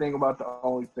one thing about the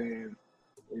OnlyFans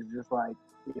is just like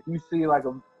if you see like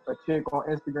a chick on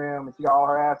Instagram and she got all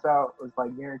her ass out, it's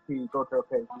like guaranteed go to her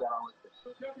page. She got all her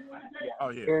shit. Oh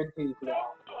yeah. Guaranteed she got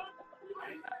all her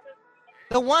shit.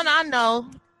 The one I know,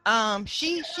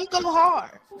 she go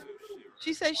hard.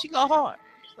 She says she go hard.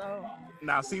 So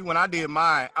now, see, when I did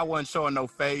mine, I wasn't showing no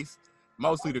face.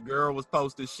 Mostly the girl was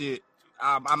posting shit.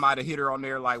 I might have hit her on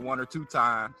there like 1 or 2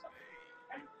 times.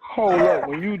 Hold up,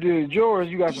 when you did yours,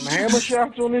 you got some hammer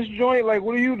shafts on this joint? Like,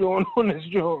 what are you doing on this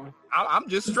joint? I'm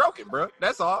just stroking, bro.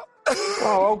 That's all.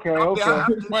 Oh, okay.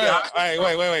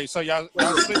 Wait. So y'all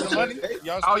split the money?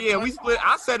 Oh, yeah, we split.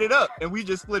 I set it up, and we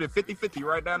just split it 50-50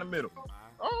 right down the middle.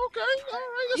 Oh, okay. All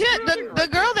right. Yeah, the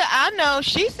girl that I know,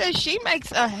 she says she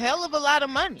makes a hell of a lot of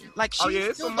money. Like,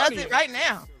 she still does it right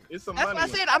now. It's some That's money. why I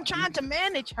said I'm trying to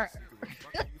manage her.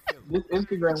 This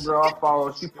Instagram girl I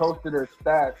follow, she posted her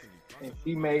stats, and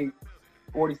she made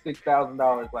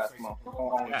 $46,000 last month.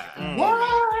 What?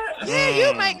 Yeah,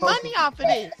 you make money off of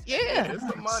this. Yeah. It's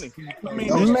some money.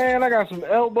 Man, I got some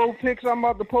elbow pics I'm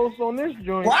about to post on this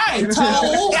joint. Right, I'm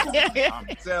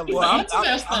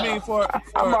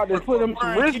about to put them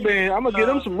some wristband. I'm gonna get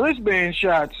them some wristband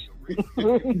shots.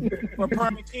 For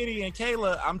Permanent Kitty and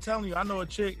Kayla, I'm telling you, I know a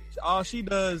chick. All she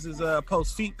does is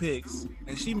post feet pics,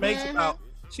 and she makes about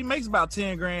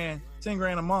 10 grand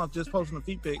a month just posting the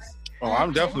feet pics. Oh,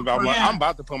 I'm definitely I'm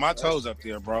about to put my toes up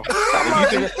there, bro.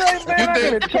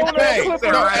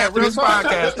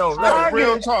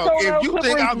 Real talk. If you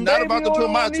think I'm not about to put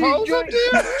my toes up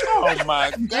there, oh my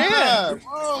god,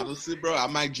 bro. I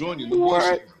might join you.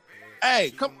 Hey,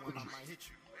 come.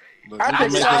 I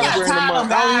take it I said,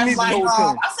 I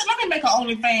let me make an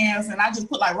OnlyFans, and I just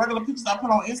put like regular pictures I put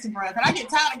on Instagram. Cause I get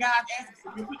tired of guys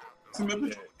asking send me a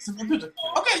picture.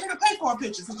 Okay, nigga, pay for a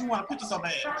picture since you want a picture so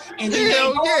bad. And then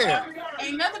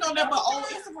ain't nothing on there but old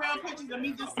Instagram pictures of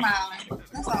me just smiling.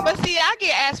 That's all. But see, I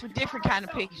get asked for different kind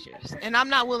of pictures, and I'm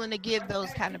not willing to give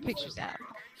those kind of pictures out.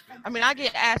 I mean, I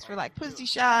get asked for like pussy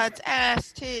shots,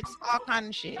 ass, tits, all kind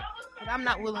of shit, but I'm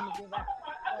not willing to give out.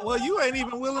 Well, you ain't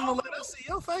even willing to let us see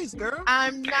your face, girl.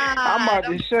 I'm not. I'm about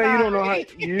to say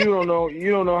you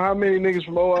don't know how many niggas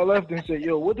from OLF then say,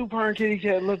 yo, what do Pern Kitty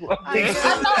Cat look like?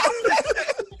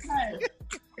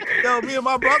 Yo, me and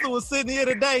my brother was sitting here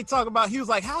today talking about. He was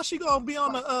like, "How's she gonna be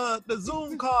on the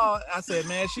Zoom call?" I said,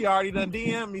 "Man, she already done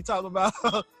DM me talking about."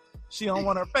 She don't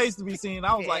want her face to be seen.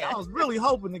 I was like, I was really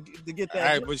hoping to get that. All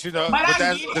right, but you know,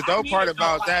 the dope part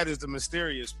about that is the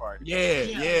mysterious part.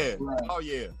 Yeah. Right. Oh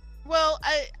yeah. Well,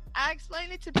 I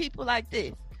explain it to people like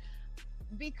this.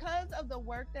 Because of the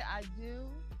work that I do,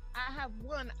 I have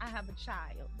a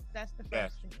child. That's the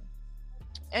first thing.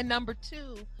 And number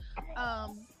two,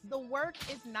 the work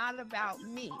is not about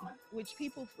me, which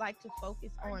people like to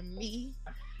focus on me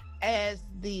as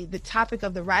the topic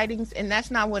of the writings, and that's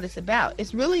not what it's about.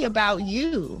 It's really about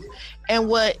you and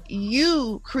what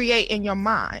you create in your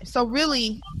mind. So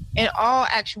really, in all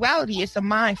actuality, it's a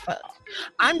mind fuck.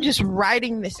 I'm just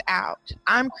writing this out.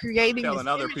 I'm creating telling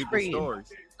other people's stories.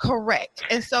 Correct.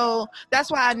 And so that's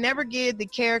why I never give the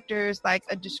characters like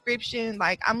a description.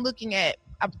 Like I'm looking at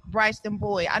Bryson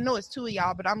Boyd. I know it's two of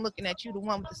y'all, but I'm looking at you, the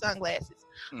one with the sunglasses.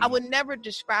 I would never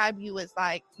describe you as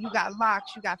like you got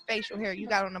locks, you got facial hair, you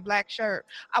got on a black shirt.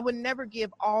 I would never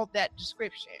give all that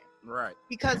description. Right.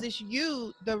 Because it's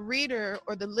you, the reader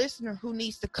or the listener, who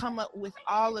needs to come up with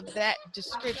all of that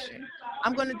description.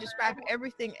 I'm going to describe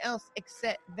everything else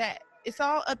except that. It's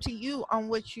all up to you on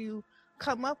what you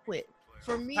come up with.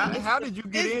 For me, how did you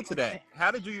get into that? How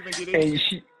did you even get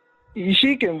into it?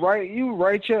 She can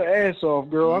write your ass off,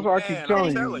 girl. That's what I keep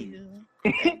telling you.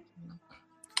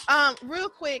 Real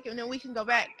quick, and then we can go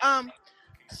back.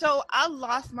 So I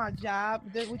lost my job,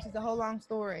 which is a whole long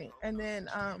story, and then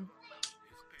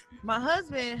my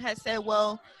husband had said,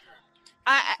 well,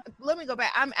 let me go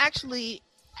back. I'm actually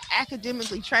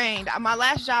academically trained. My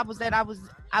last job was that I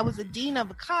was a dean of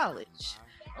a college,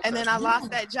 and then I lost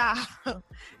that job.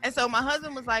 And so my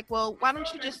husband was like, well, why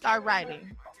don't you just start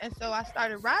writing? And so I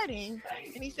started writing,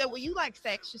 and he said, well, you like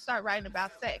sex, you start writing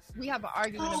about sex. We have an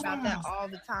argument about that all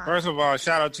the time. First of all,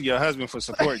 shout out to your husband for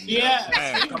supporting you. Yeah.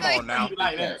 Man, come on now.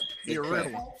 Like that. You're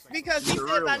real. Because he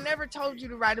says, I never told you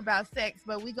to write about sex,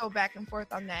 but we go back and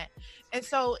forth on that. And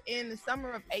so in the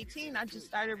summer of 18, I just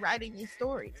started writing these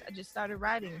stories. I just started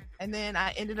writing. And then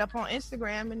I ended up on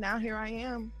Instagram, and now here I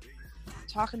am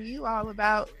talking to you all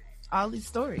about all these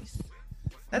stories.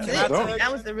 That's it.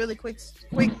 That was the really quick,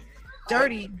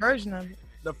 dirty version of it.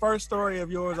 The first story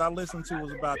of yours I listened to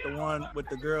was about the one with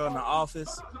the girl in the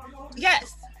office.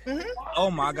 Yes. Mm-hmm. Oh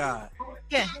my God.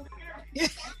 Yeah.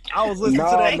 I was listening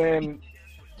to that. Man.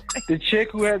 The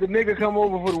chick who had the nigga come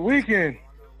over for the weekend.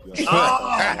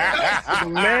 Oh.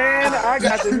 Man, I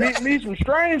got to meet me some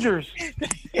strangers.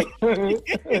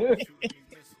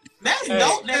 That's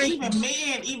dope that even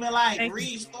men even like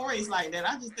read stories like that.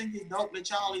 I just think it's dope that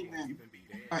y'all even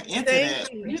are into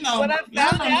that. You know, what I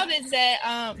found out is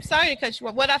that sorry to cut you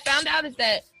off. What I found out is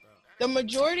that the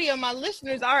majority of my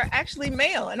listeners are actually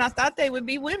male, and I thought they would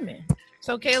be women.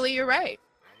 So Kayla, you're right.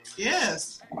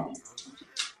 Yes.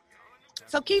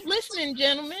 So keep listening,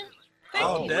 gentlemen.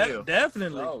 Thank you.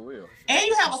 Definitely. Oh, will. And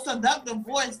you have a seductive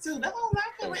voice too. That's all I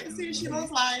can't wait to see what she looks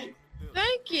like.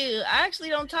 Thank you. I actually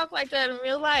don't talk like that in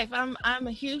real life. I'm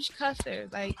a huge cusser.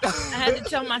 Like I had to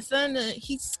tell my son that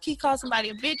he called somebody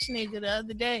a bitch nigga the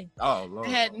other day. Oh Lord. I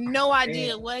had no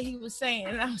idea what he was saying.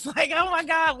 And I was like, oh my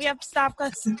God, we have to stop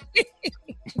cussing.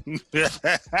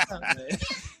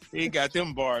 He got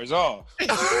them bars off.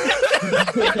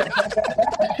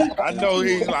 I know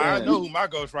who my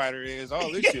ghostwriter is.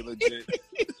 All this shit legit.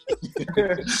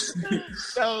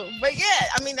 So, but yeah,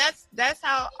 I mean that's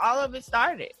how all of it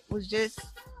started.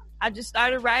 I just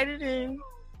started writing, and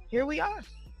here we are.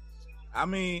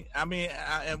 And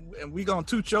we gonna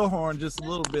toot your horn just a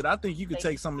little bit. I think you could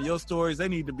take some of your stories. They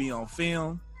need to be on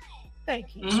film.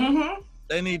 Thank you. Mm-hmm.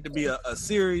 They need to be a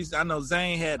series. I know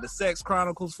Zane had the Sex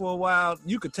Chronicles for a while.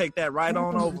 You could take that right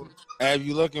on over. If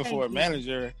you're looking for a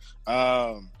manager, you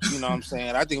know what I'm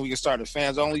saying? I think we can start a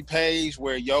fans only page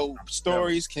where your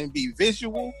stories can be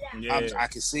visual. Yeah. I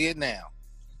can see it now.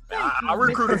 I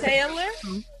recruit Mr. Taylor.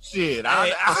 Shit,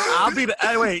 I'll be the.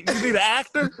 Hey, wait, you be the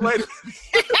actor? Wait.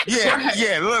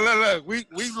 Yeah. Look. We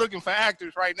looking for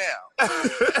actors right now.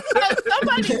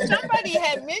 Somebody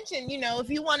had mentioned, if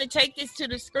you want to take this to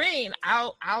the screen,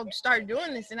 I'll start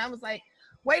doing this. And I was like,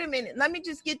 wait a minute, let me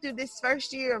just get through this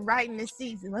first year of writing this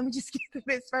season. Let me just get through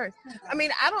this first. I mean,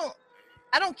 I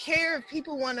don't care if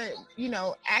people want to,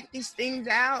 act these things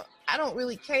out. I don't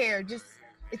really care. Just,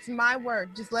 it's my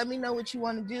work. Just let me know what you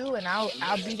want to do, and I'll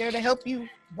be there to help you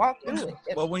walk through it.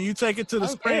 Well, when you take it to the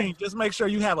screen, just make sure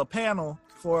you have a panel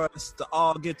for us to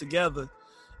all get together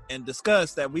and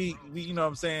discuss that we you know what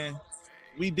I'm saying,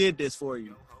 we did this for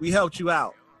you. We helped you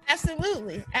out.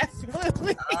 Absolutely.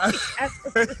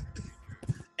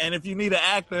 And if you need an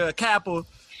actor, a Kappa,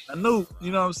 a Nuke,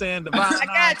 you know what I'm saying?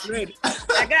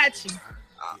 I got you.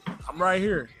 I'm right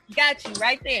here. Got you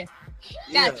right there.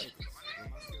 Got you.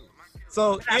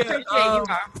 So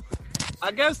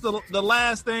I guess the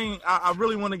last thing I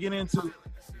really want to get into,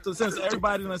 so since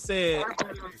everybody done said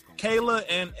Kayla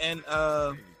and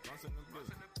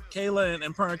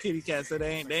Pern Kitty Cat said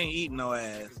they ain't eating no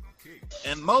ass,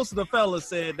 and most of the fellas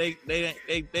said they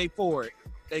for it.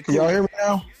 They cool. Y'all hear me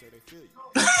now?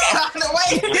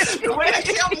 the way they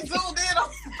tell me zoomed in.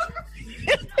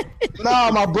 Nah,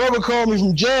 my brother called me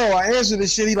from jail. I answered the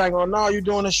shit. He like, oh no, you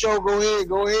doing a show? Go ahead.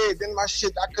 Then my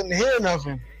shit, I couldn't hear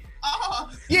nothing.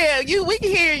 Yeah, we can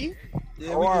hear you.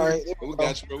 Yeah, all right. We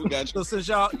got you, bro. We got you. So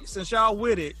since y'all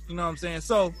with it, you know what I'm saying?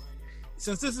 So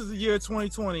since this is the year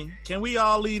 2020, can we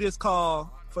all lead this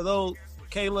call for those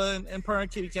Kayla and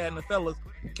Pern Kitty Cat and the fellas?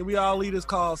 Can we all lead this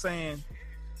call saying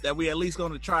that we at least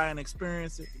going to try and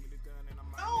experience it?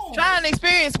 Try and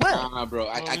experience what? Nah, bro.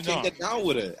 I can't get down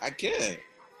with it. I can't.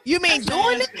 You mean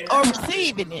doing it or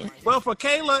receiving it? Well, for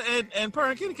Kayla and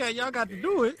Pern Kitty Cat, y'all got to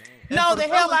do it. No, the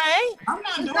hell I ain't. I'm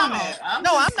not doing that. I'm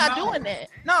not doing that.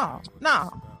 No.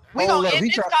 We gonna end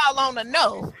this call on the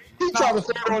no. He tried to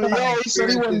throw it on the yo. He said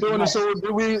he wasn't doing it, so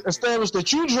we established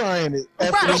that you trying it.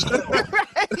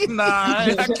 Right. Nah,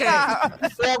 I can't.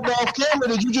 Walked off camera.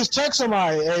 Did you just text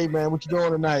somebody? Hey man, what you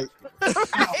doing tonight?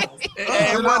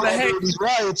 It wasn't a hate these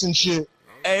riots and shit.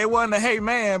 Hey, it wasn't a hate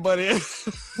man, but it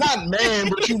not man,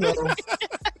 but you know.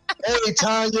 Hey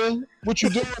Tanya, what you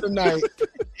doing tonight?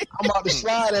 I'm about to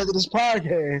slide after this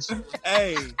podcast.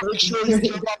 Hey, make sure you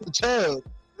jump off the tub.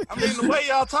 I mean, the way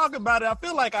y'all talk about it, I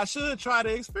feel like I should try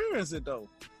to experience it though.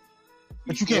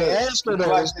 But you can't ask her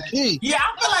though. That's the key. Yeah,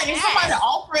 I feel like if somebody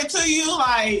offer it to you,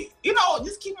 like,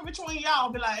 just keep it between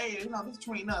y'all. Be like, hey, this is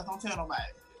between us. Don't tell nobody.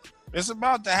 It's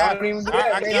about to happen. If you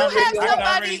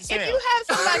have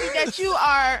somebody that you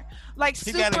are like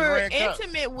super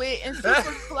intimate with and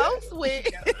super close with,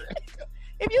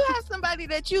 if you have somebody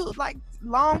that you like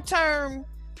long term,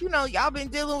 y'all been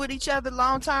dealing with each other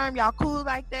long term, y'all cool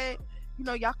like that,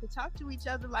 y'all can talk to each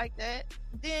other like that,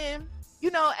 then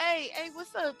hey,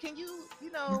 what's up? Can you,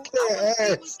 I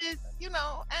this,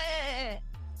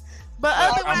 But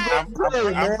otherwise,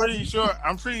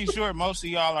 I'm pretty sure most of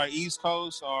y'all are East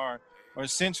Coast or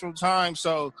Central Time,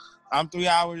 so I'm 2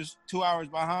 hours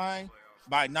behind.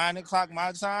 By 9 o'clock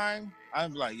my time,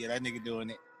 I'm like, yeah, that nigga doing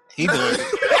it. He doing it.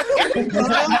 He doing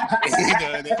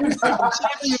it. I'm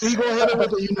telling you, he gonna hit him with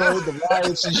the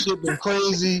riots and shit been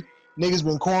crazy. Niggas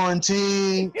been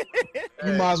quarantined.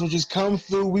 You might as well just come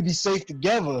through. We be safe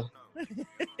together.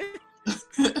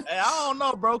 Hey, I don't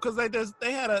know, bro, because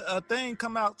they had a thing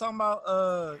come out talking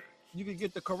about you could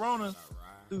get the corona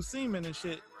through semen and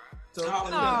shit. So,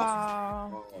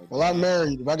 well, I'm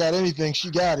married. If I got anything, she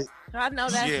got it. I know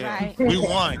that's right. We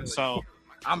won, so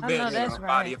I'm betting everybody.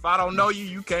 Right. If I don't know you,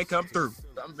 you can't come through.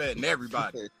 I'm betting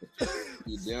everybody.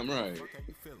 You damn right.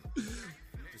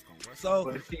 So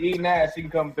if she eating ass, she can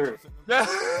come through. Tell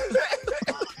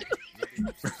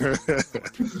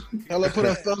her put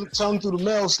her tongue through the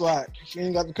mail slot. She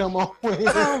ain't got to come all the way.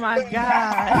 Oh my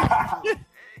god.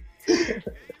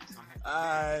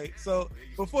 Alright, so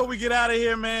before we get out of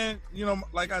here, man,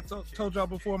 like I told y'all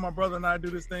before, my brother and I do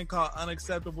this thing called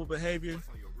unacceptable behavior.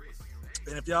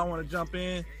 And if y'all want to jump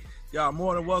in, y'all are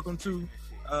more than welcome to.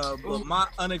 But my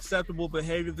unacceptable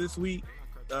behavior this week,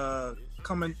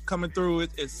 coming through,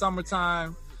 it's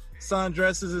summertime,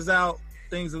 sundresses is out,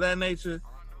 things of that nature.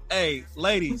 Hey,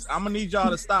 ladies, I'm gonna need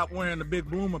y'all to stop wearing the big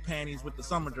bloomer panties with the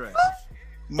summer dress.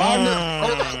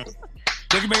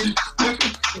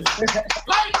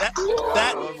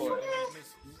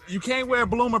 You can't wear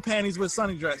bloomer panties with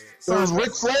sunny dresses. Those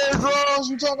Ric Flair drawers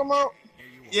you talking about?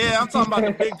 Yeah, I'm talking about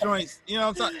the big joints. You know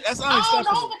what I'm talking? That's unacceptable.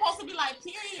 Oh, those are supposed to be like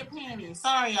period panties.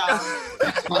 Sorry, y'all.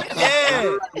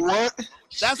 Yeah. What?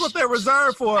 That's what they're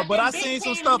reserved for. But I seen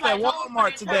some stuff at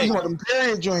Walmart today. You want them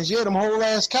period joints? Yeah, them whole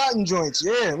ass cotton joints.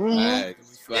 Yeah.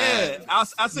 Mm-hmm. Yeah,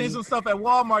 I seen some stuff at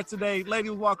Walmart today. Lady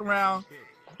was walking around,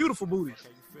 beautiful booty,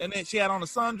 and then she had on a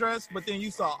sundress, but then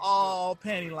you saw all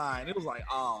panty line. It was like,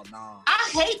 oh no. I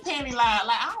hate panty line.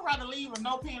 Like I'd rather leave with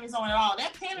no panties on at all.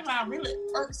 That panty line really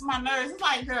irks my nerves. It's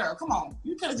like, girl, come on,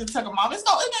 you could have just took them off. It ain't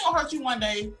gonna hurt you one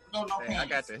day. Go no panties. I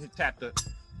got to tap the.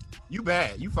 You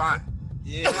bad? You fine?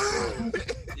 Yeah.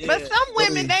 But some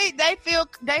women, they feel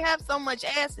they have so much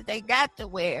ass that they got to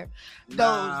wear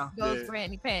those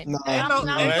granny panties. Ain't no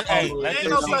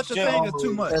such a thing as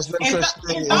too much. That's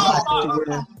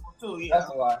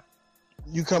a lie.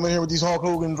 You come in here with these Hulk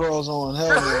Hogan drawers on,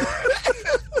 hell no.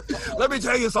 Let me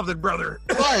tell you something, brother.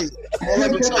 Right. Well,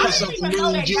 let me tell you something,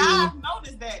 Mean Gene. I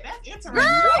noticed that. That's interesting.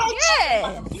 Girl,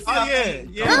 yeah. Oh yeah.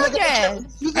 Girl, yeah.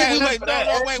 Hey, wait.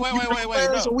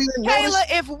 Kayla,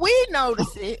 if we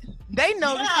notice it, they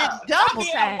notice it double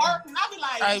time.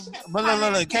 But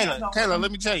look, Kayla,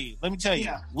 let me tell you.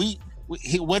 Yeah.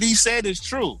 What he said is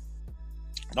true.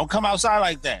 Don't come outside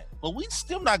like that. But we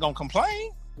still not gonna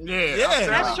complain. Yeah,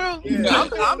 that's true. Yeah. That's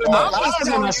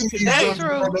true.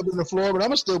 Up in the floor, but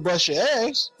I'ma still bust your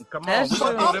ass. Come on, we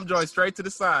gonna throw them joints straight to the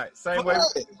side. Same way.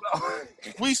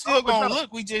 We still gonna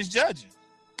look. We just judging.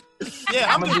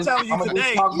 Yeah, I'm just telling you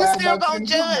today. You still gonna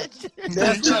judge.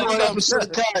 That's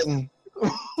 200% cotton.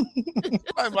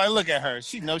 Like, look at her.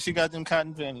 She knows she got them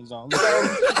cotton panties on.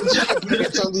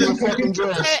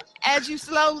 As you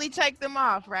slowly take them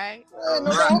off, right?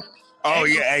 Oh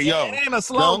yeah, hey yo. It ain't a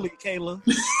slowly, Kayla.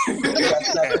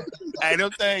 I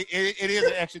don't think it is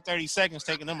an extra 30 seconds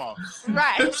taking them off.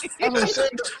 Right. Them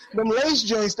lace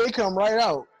joints, they come right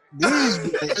out. These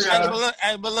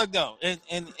but look though,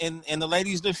 in the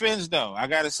ladies' defense though, I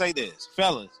gotta say this,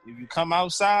 fellas, if you come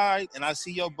outside and I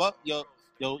see your belt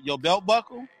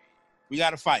buckle, we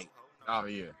gotta fight. Oh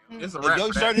yeah, it's a if wrap.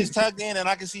 your shirt is tucked in and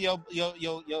I can see your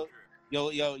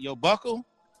buckle,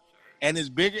 and it's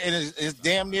bigger and it's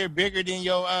damn near bigger than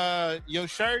your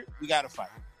shirt, we gotta fight.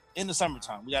 In the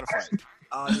summertime, we gotta fight.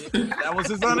 That was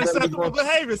his unacceptable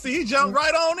behavior. See, he jumped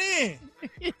right on in.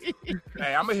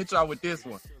 Hey, I'm gonna hit y'all with this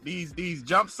one. These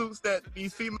jumpsuits that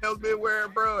these females been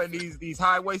wearing, bro, and these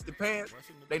high waisted pants,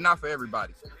 they not for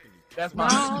everybody. That's my.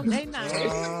 No, they not.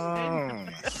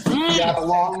 You got a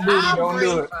long booty, don't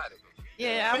do it.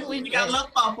 Yeah, you got to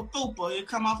look for fupa. It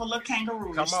come off a little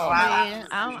kangaroo. Come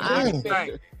on,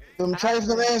 man. Them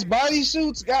trifling ass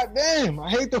bodysuits, goddamn, I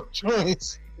hate those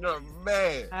joints. No,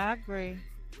 man. I agree.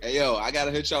 Hey yo, I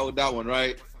gotta hit y'all with that one,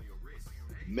 right?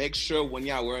 Make sure when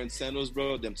y'all wearing sandals,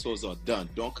 bro, them toes are done.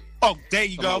 Don't. Oh, there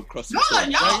you go. Wait. I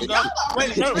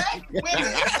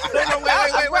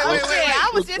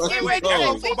was just getting ready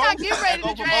to say, we not getting ready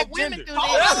to drag women through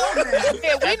this.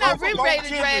 Yeah, we not really ready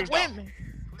to drag women.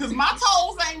 Cause my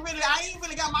toes I ain't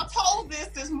really got my toes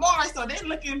this March, so they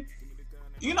looking.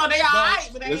 You know, they all right,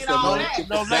 but they ain't all that.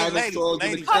 No,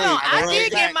 ladies. Hold on, I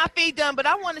did get my feet done, but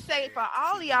I want to say for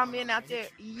all of y'all men out there,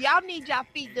 y'all need y'all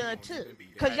feet done too.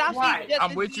 Because y'all feet just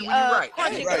I'm with you when you're right.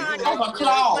 Crunchy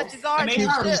much as ours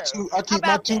I keep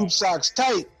my tube socks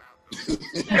tight.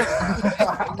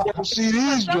 See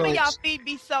these some joints. of y'all feet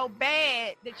be so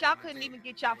bad that y'all couldn't even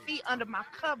get y'all feet under my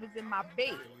covers in my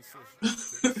bed.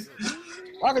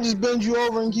 I can just bend you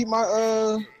over and keep my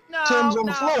Tim's on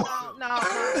the floor. No.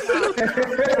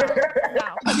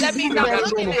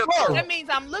 That means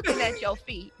I'm looking at your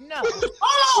feet. No.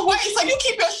 Hold on, wait. So you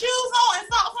keep your shoes on and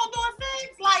socks on doing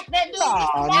things like that, dude?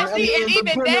 And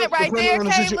even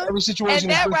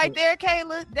that right there,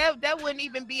 Kayla, that wouldn't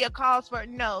even be a cause for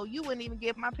no. You wouldn't even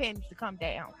get my panties to come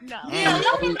down. No.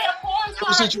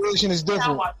 The situation is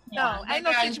different. No, ain't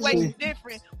no situation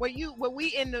different where we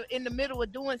in the middle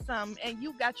of doing something and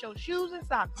you got your shoes and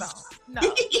socks on. No.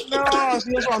 No,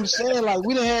 see, that's what I'm saying. Like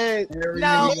we done had.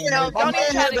 No, don't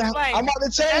even try to explain. I'm about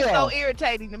to tell you. That's so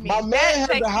irritating to me. My man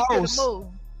had the house.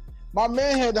 My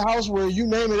man had the house where you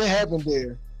name it happened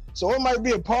there. So it might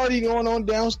be a party going on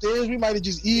downstairs. We might have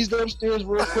just eased upstairs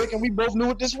real quick, and we both knew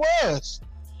what this was.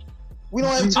 We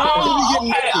don't have time to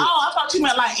be getting I thought you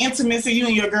meant like intimacy, you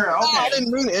and your girl. Okay. No, I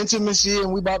didn't mean intimacy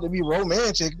and we about to be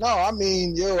romantic. No, I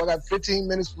mean, I got 15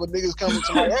 minutes for niggas coming to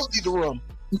somebody else need the room.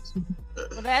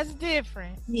 Well, that's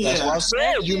different. Yeah. That's what I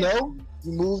said, you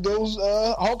move those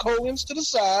Hulk Hogan's to the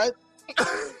side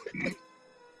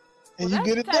and you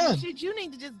get it done. Shit, you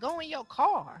need to just go in your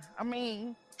car. I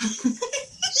mean,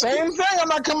 same thing. I'm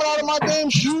not coming out of my damn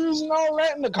shoes and all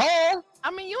that in the car. I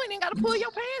mean, you ain't even got to pull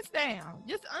your pants down.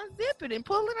 Just unzip it and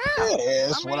pull it out. Yeah,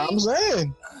 that's what I'm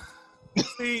saying.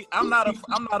 See, I'm not a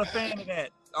fan of that.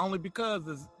 Only because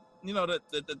the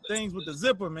things with the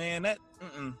zipper, man. That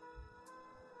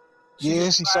Yeah,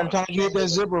 see, sometimes you hit that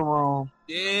zipper wrong.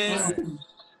 Yeah.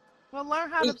 Well,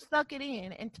 learn how to suck it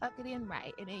in and tuck it in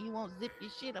right, and then you won't zip your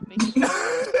shit up in your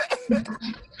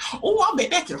Oh, I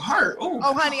bet that could hurt. Ooh.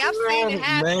 Oh, honey, I've seen it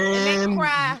happen. Man. And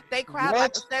they cry like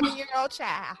What? a 7-year-old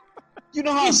child. You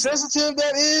know how sensitive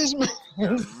that is, man?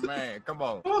 Man, come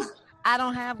on. I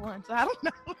don't have one, so I don't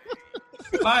know.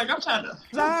 Like, I'm trying to.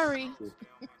 Sorry.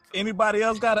 Anybody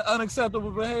else got an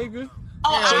unacceptable behavior?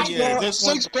 Oh, Yeah,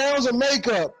 6 pounds of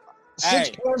makeup.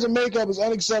 6 pounds of makeup is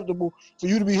unacceptable for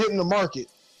you to be hitting the market.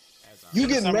 You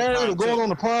getting married or going on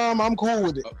the prom, I'm cool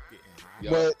with it.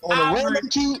 But on a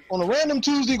random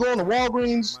Tuesday going to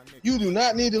Walgreens, you do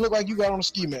not need to look like you got on a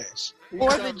ski mask. Or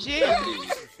the gym.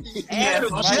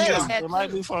 It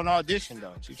might be for an audition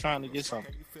though. She's trying to get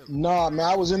something. Nah, man,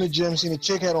 I was in the gym, seen a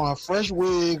chick had on her fresh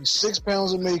wig, 6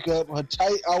 pounds of makeup, her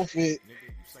tight outfit.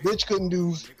 Bitch couldn't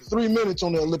do 3 minutes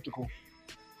on the elliptical.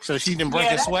 So she didn't break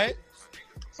a sweat?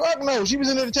 Fuck no, she was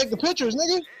in there to take the pictures,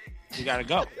 nigga. She gotta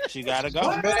go.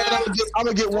 Man, I'm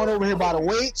gonna get one over here by the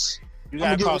weights. You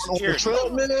gotta call on the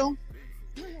treadmill.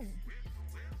 And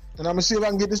I'm gonna see if I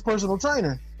can get this personal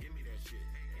trainer.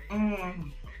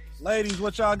 Ladies,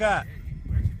 what y'all got?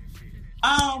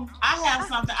 I have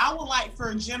something. I would like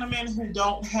for gentlemen who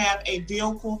don't have a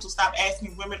vehicle to stop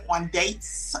asking women on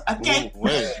dates. Okay,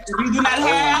 if you do not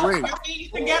have your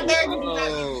feet together, you do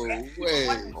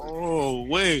not.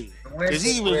 Wait. Is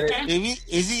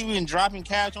he even dropping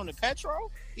cash on the petrol?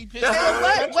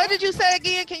 What did you say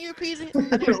again? Can you repeat it?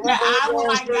 I would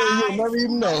like guys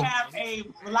to have a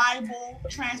reliable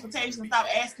transportation. Stop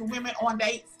asking women on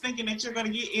dates, thinking that you're going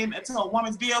to get into a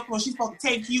woman's vehicle. She's supposed to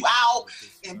take you out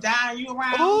and dine you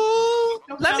around. Ooh,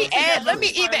 let me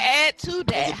even add to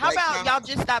that. How about y'all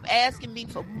just stop asking me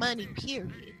for money,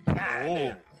 period?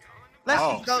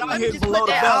 Let's go. Let me just put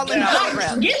that all in the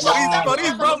For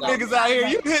these broke niggas out here,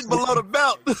 you hit below the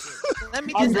belt. Let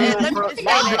me just say that.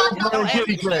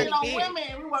 Women,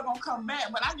 we weren't gonna come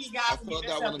back, but I need guys to get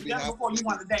themselves together before you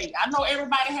want to date. I know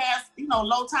everybody has,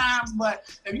 low times, but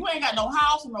if you ain't got no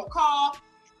house or no car,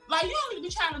 like, you don't need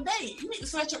to be trying to date. You need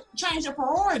to change your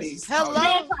priorities.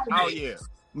 Hello. Oh yeah.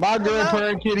 My girl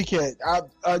purring kitty cat.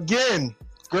 Again,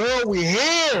 girl, we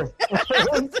here.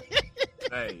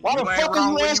 Hey, why the fuck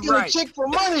are you asking a chick for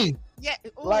money? Yeah,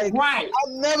 like, I've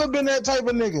never been that type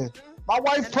of nigga. My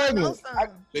wife pregnant. I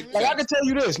can tell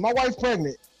you this. My wife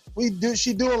pregnant.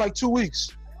 She doing like 2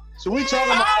 weeks. So we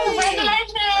talking about.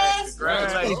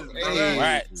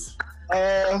 Congratulations!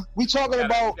 We talking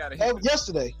about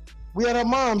yesterday. We had her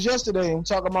mom's yesterday, and we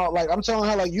talking about, like, I'm telling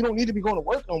her, like, you don't need to be going to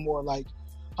work no more. Like,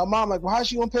 her mom, like, well, how's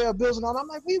she gonna pay her bills? And I'm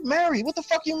like, we married. What the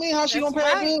fuck you mean? How's she gonna pay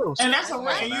her bills? And that's a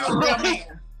right. You're a real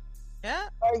man. Yeah.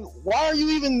 Like, why are you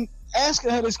even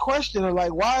asking her this question? Or,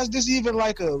 like, why is this even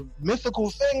like a mythical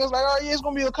thing? It's like, oh yeah, it's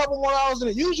gonna be a couple more hours than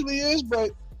it usually is,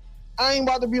 but I ain't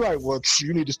about to be like, well,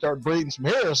 you need to start braiding some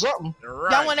hair or something.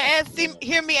 Right. Y'all want to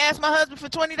hear me ask my husband for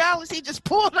 $20? He just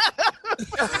pulled up.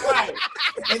 Right.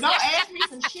 And don't ask me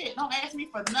for shit. Don't ask me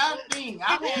for nothing.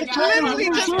 I've had guys literally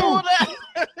just pulled up.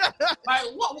 Like,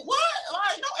 what?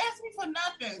 Like, don't ask me for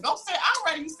nothing. Don't say, I'd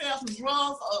rather you sell some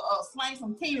drugs or slang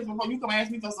some penis before you come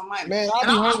ask me for some money. Man, I'll be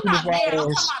hungry I'm talking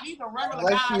about these are regular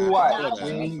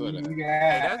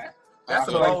guys. That's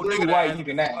a bold nigga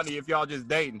to ask money if y'all just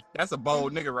dating. That's a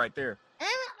bold nigga right there.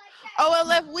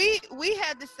 OLF, we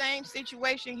had the same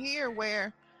situation here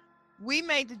where we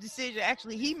made the decision.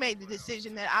 Actually, he made the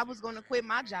decision that I was going to quit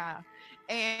my job,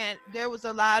 and there was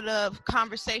a lot of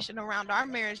conversation around our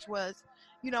marriage. Was,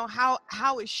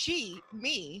 how is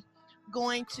me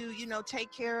going to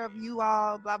take care of you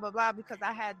all, blah blah blah, because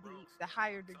I had the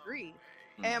higher degree,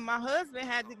 and my husband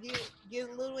had to get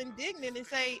a little indignant and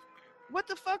say, what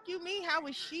the fuck you mean? How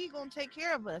is she gonna take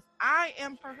care of us? I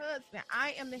am her husband.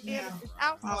 I am the head of this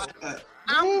household.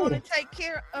 I'm gonna take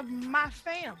care of my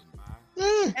family.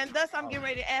 And thus I'm getting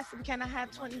ready to ask him, can I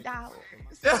have $20?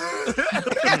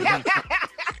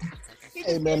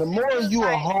 Hey man, the more you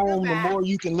are home, the more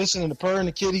you can listen to the purr and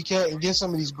the kitty cat and get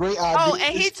some of these great ideas. Oh,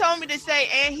 and he told me to say,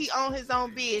 and he owned his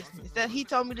own business. So he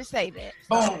told me to say that.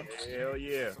 Boom. Hell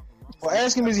yeah. Well,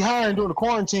 ask him, is he hiring during the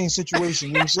quarantine situation?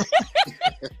 You know what I'm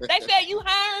They said, you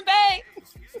hiring, babe?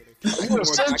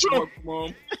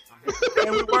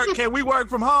 Can we work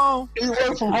from home? Can we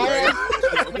work from home?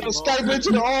 Skype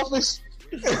into the office.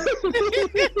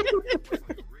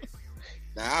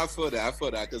 Nah, I feel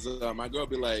that because my girl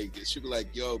she'll be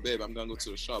like, yo, babe, I'm gonna go to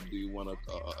the shop. Do you want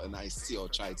a nice tea or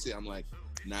chai tea? I'm like,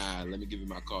 nah, let me give you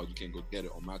my card. You can't go get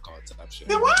it on my card type shit.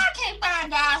 Then why I can't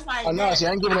find guys like that? No, see,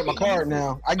 I ain't giving up my card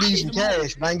now. I give you some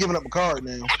cash, but I ain't giving up my card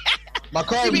now. My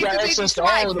card, you got access to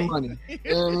all of the money. You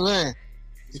know what I'm saying?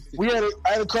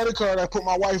 I had a credit card I put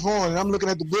my wife on, and I'm looking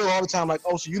at the bill all the time like,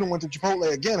 oh, so you done went to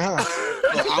Chipotle again, huh?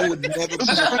 Bro, I would never put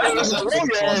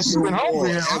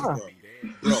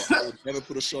I would never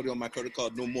put a shorty on my credit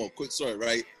card no more. Quick story,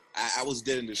 right? I was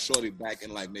dating the shorty back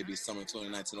in like maybe summer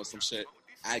 2019 or some shit.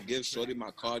 I give shorty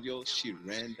my card, yo. She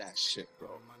ran that shit, bro.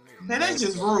 That's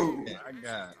just rude. My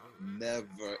God.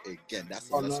 Never again. That's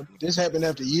this happened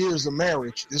after years of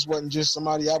marriage. This wasn't just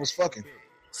somebody I was fucking.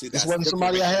 See, this wasn't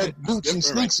somebody I had boots and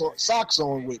socks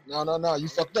on with. No. You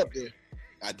fucked up there.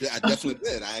 I definitely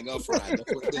did. I ain't gonna front. I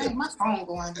definitely did. My phone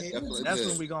going there. That's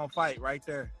when we gonna fight right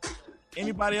there.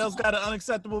 Anybody else got an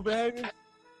unacceptable behavior?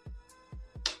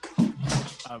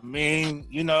 I mean,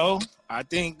 I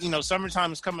think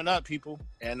summertime is coming up, people,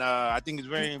 and I think it's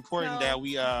very important that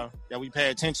we pay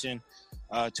attention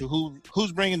to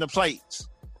who's bringing the plates.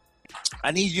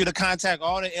 I need you to contact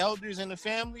all the elders in the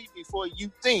family before you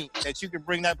think that you can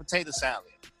bring that potato salad,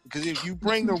 because if you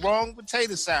bring the wrong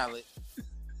potato salad,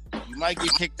 you might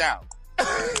get kicked out.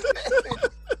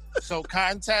 So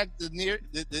contact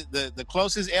the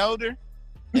closest elder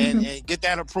and get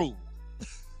that approved.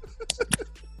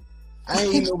 I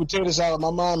ain't eat no potato salad my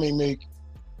mom ain't make.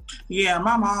 Yeah,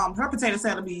 my mom, her potato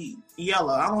salad be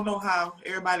yellow. I don't know how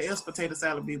everybody else potato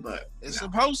salad be, but it's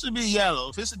supposed to be yellow.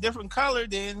 If it's a different color,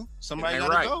 then somebody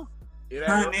gotta go.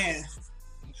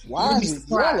 Why is it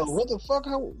yellow? What the fuck?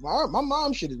 My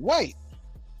mom shit is white.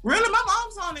 Really? My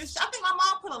mom's on this. I think my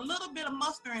mom put a little bit of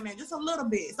mustard in it, just a little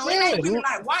bit. So it ain't really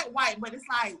like white, but it's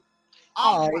like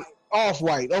off-white.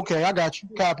 Off-white. Okay, I got you.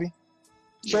 Copy.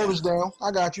 Shoulders down. I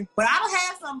got you. But I done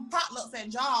had some potlucks at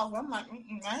Jaws. I'm like,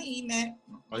 I ain't eating that.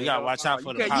 Oh, you gotta watch out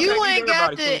for the potluck. You ain't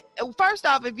got to. First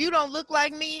off, if you don't look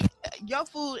like me, your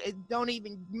food don't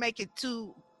even make it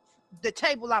to the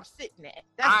table I'm sitting at.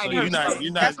 You're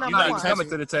not coming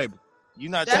to the table. You're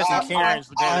not touching Karen's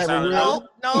potato salad.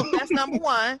 No, that's number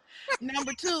one.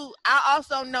 Number two, I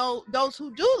also know those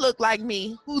who do look like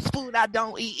me, whose food I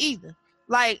don't eat either.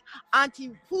 Like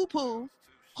Auntie Poo Poo,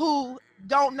 who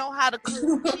don't know how to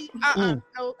cook.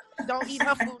 Don't eat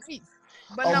her food either.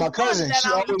 But my cousin, she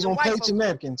always on plates and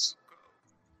napkins.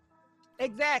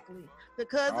 Exactly. The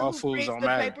cousin All who brings the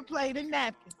paper plate and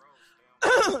napkins.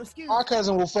 Excuse Our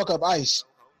cousin will fuck up ice.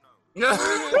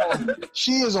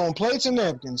 She is on plates and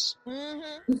napkins.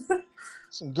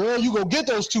 Mm-hmm. Girl, you go get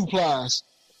those 2 plies.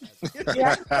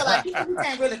 Yeah, I feel like you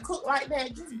can't really cook like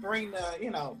that. Just bring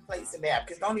the, plates and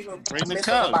napkins. Don't even bring the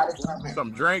cup.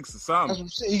 Some drinks or something.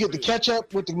 You get the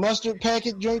ketchup with the mustard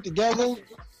packet joint together.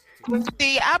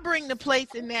 See, I bring the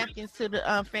plates and napkins to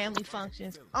the family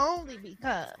functions only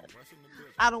because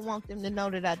I don't want them to know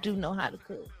that I do know how to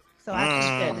cook. So I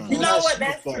keep that. You know what?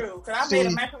 That's true. Cause I made a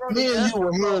macaroni. Me and you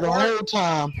were here the whole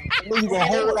time. Then you gonna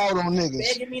hold out on niggas.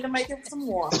 Begging me to make him some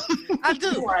more. I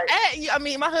do. Right. I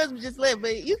mean, my husband just left,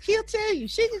 but he'll tell you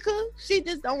she can cook. She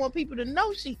just don't want people to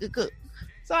know she can cook.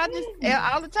 So I just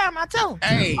all the time I tell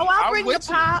him, I'll bring the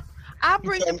pop. I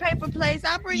bring the paper plates.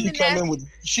 I bring the napkins.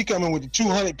 She coming with the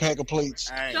 200 pack of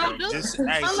plates. Unless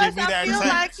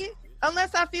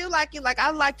I feel like it, like I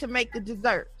like to make the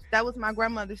dessert. That was my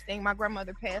grandmother's thing. My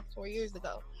grandmother passed 4 years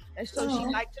ago, and so she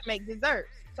liked to make desserts.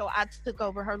 So I took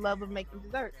over her love of making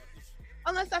desserts.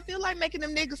 Unless I feel like making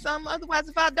them niggas something. Otherwise,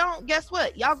 if I don't, guess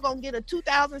what? Y'all gonna get a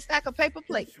 2,000 stack of paper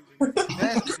plates.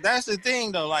 That's the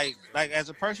thing, though. Like as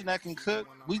a person that can cook,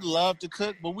 we love to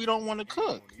cook, but we don't want to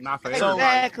cook. Not for everybody.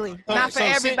 Exactly. Not for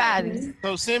everybody.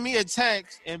 So send me a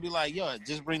text and be like, yo,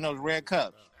 just bring those red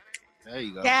cups. There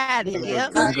you go. Got it.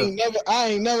 Yep. I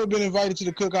ain't never been invited to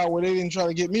the cookout where they didn't try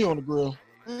to get me on the grill.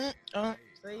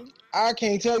 See? I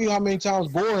can't tell you how many times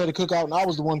Boy had a cookout and I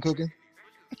was the one cooking.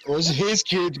 Or it's his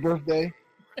kid's birthday.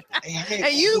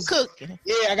 And you cooking?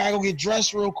 Yeah, I gotta go get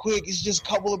dressed real quick. It's just a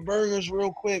couple of burgers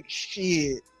real quick.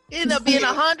 Shit. End up being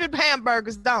 100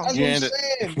 hamburgers, don't you?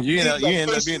 You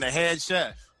end up being a head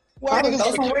chef. Well,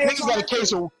 niggas got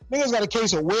a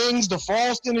case of wings, the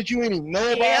frosting that you ain't even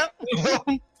know about.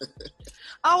 Yep.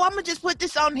 Oh, I'm gonna just put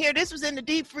this on here. This was in the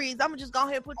deep freeze. I'm gonna just go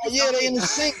ahead and put this. Yeah, they in the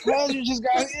sink. You just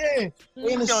got they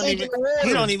in the sink.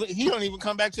 He don't even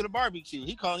come back to the barbecue.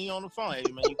 He calling you on the phone. Hey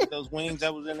man, you get those wings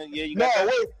that was in it. Yeah, you got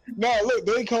that. No, look,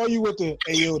 they call you with the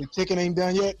the ticket ain't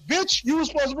done yet, bitch. You was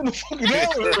supposed to be in the fucking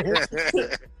hour.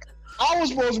 I was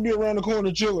supposed to be around the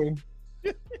corner chilling.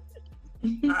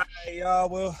 All right, y'all.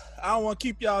 Well, I don't want to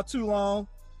keep y'all too long.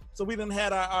 So we done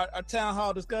had our town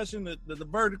hall discussion. The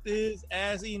verdict is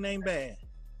ass eating ain't bad.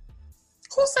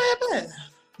 Who said that?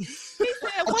 He said,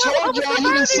 I told y'all he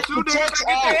didn't send the text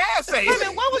out. Wait a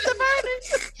minute, what was the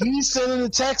verdict? He's sending the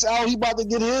text out. He about to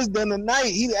get his done tonight.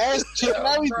 He asked Chip and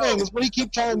everything. That's what he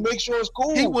keep trying to make sure it's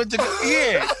cool. He went to go,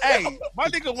 yeah. Hey, my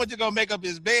nigga went to go make up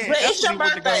his bed. But it's your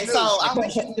birthday, so I'm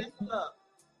gonna up.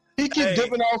 He keep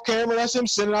dipping off camera. That's him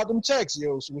sending out them texts.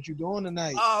 Yo, so what you doing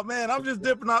tonight? Oh man, I'm just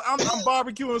dipping out. I'm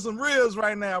barbecuing some ribs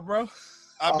right now, bro.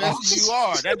 I bet you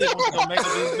are. That nigga was gonna make up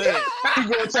his bed. He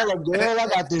gonna tell her, girl, I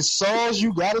got this sauce.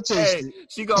 You gotta taste it.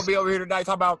 She gonna be over here tonight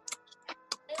talking about.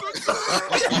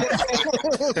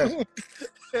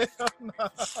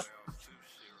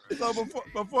 So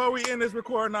before we end this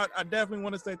recording, I definitely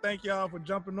want to say thank y'all for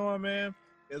jumping on, man.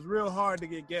 It's real hard to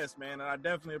get guests, man, and I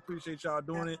definitely appreciate y'all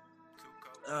doing it.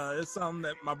 It's something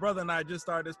that my brother and I just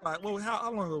started this podcast. Well,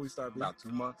 how long ago we started? About 2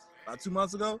 months. About 2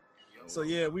 months ago. So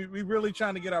yeah, we really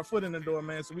trying to get our foot in the door,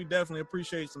 man. So we definitely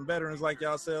appreciate some veterans like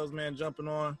yourselves, man, jumping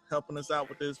on, helping us out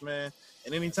with this, man.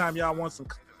 And anytime y'all want some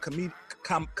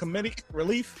comedic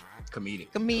relief, Comedic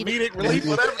relief,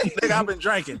 whatever, nigga, I've been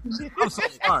drinking. I'm so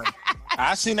sorry.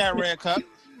 I seen that red cup.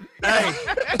 Hey,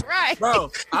 Right.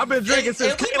 bro, I've been drinking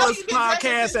since And we know Kayla's you been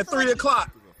podcast at 3 o'clock.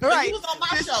 Right. He was on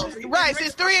my show. Right,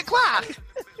 since 3 o'clock.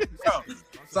 Bro,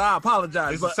 so I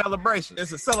apologize. It's a celebration.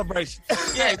 It's a celebration.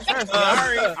 Yeah, trust me.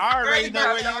 I already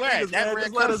know where you at. That red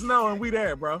Just let cup, us know and we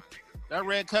there, bro. that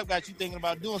red cup got you thinking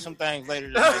about doing some things later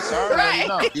today. So I already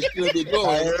know. You still be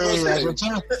doing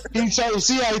it. He tell you,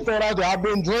 see how he thought out there. I've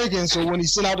been drinking, so when he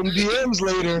sent out them DMs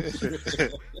later,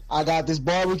 I got this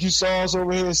barbecue sauce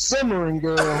over here simmering,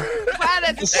 girl. Right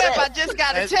at the tip, I just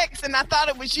got a text and I thought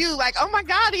it was you. Like, oh my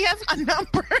God, he has my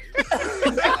number.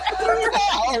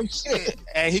 Oh shit!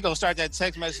 And he gonna start that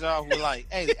text message off with like,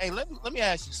 hey, let me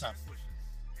ask you something.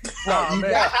 Oh,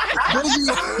 man.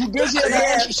 You busy? I gotta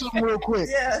ask you something real quick.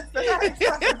 Yeah.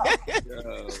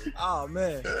 Oh,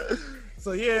 man.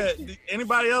 So, yeah,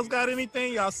 anybody else got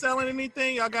anything? Y'all selling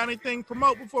anything? Y'all got anything to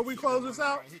promote before we close this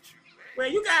out? Well,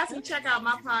 you guys can check out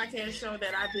my podcast show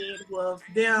that I did with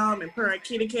them and Purr and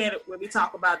Kitty Cat, where we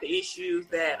talk about the issues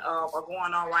that are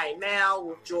going on right now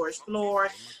with George Floyd,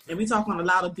 and we talk on a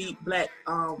lot of deep Black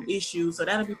issues. So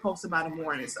that'll be posted by the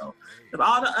morning. So if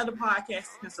all the other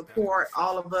podcasts can support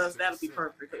all of us, that'll be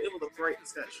perfect. It was a great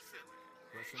discussion.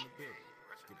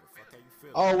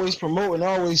 Always promoting,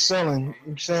 always selling.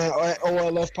 I'm saying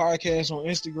OLF podcast on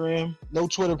Instagram. No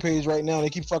Twitter page right now. They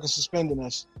keep fucking suspending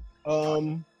us.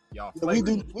 Y'all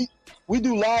we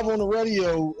do live on the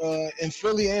radio in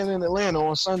Philly and in Atlanta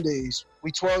on Sundays.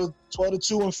 We 12 to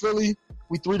 2 in Philly.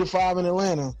 We 3 to 5 in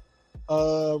Atlanta.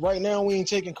 Right now we ain't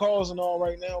taking calls and all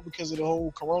right now because of the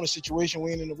whole Corona situation.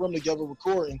 We ain't in the room together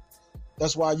recording.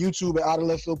 That's why YouTube at Out of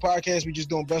Left Field Podcast, we just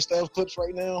doing best of clips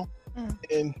right now.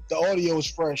 And the audio is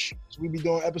fresh. So we be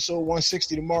doing episode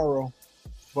 160 tomorrow.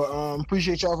 But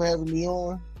appreciate y'all for having me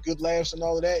on. Good laughs and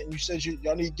all of that. And you said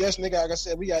y'all need guests, nigga. Like I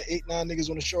said, we got 8-9 niggas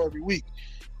on the show every week.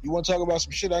 You want to talk about some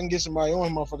shit? I can get somebody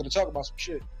on, motherfucker, to talk about some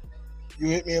shit. You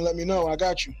hit me and let me know. I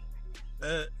got you.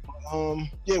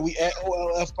 Yeah, we at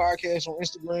OLF Podcast on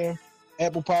Instagram,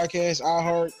 Apple Podcasts,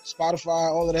 iHeart,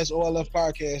 Spotify, all of that's OLF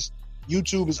Podcast.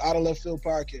 YouTube is Out of Left Field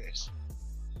Podcast.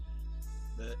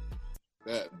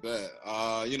 Bet.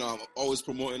 You know, I'm always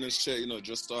promoting this shit, you know,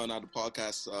 just starting out the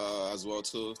podcast as well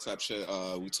too, type shit.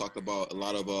 We talked about a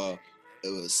lot of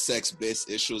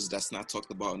sex-based issues that's not talked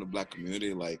about in the Black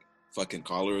community, like fucking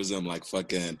colorism, like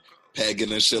fucking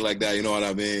pegging and shit like that, you know what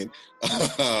I mean?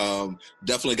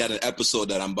 Definitely got an episode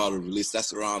that I'm about to release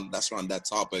that's around that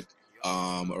topic,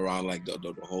 around like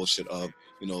the whole shit of,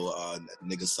 you know,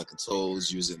 niggas sucking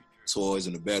toes, using toys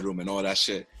in the bedroom and all that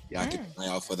shit. Yeah, I keep an eye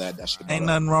out for that. That shit. Ain't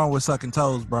nothing wrong with sucking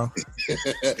toes, bro.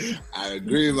 I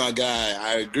agree, my guy.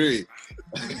 I agree.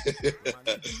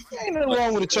 Ain't nothing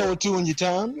wrong with a toe or two in your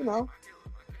time, you know.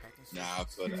 Nah, I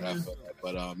feel that.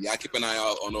 But yeah, I keep an eye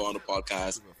out on the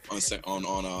podcast, on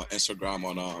Instagram,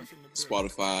 on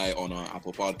Spotify, on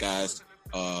Apple Podcasts.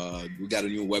 We got a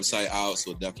new website out,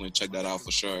 so definitely check that out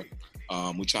for sure.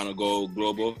 We're trying to go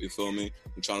global, you feel me?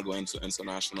 We're trying to go into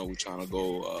international. We're trying to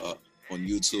go on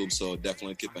YouTube, so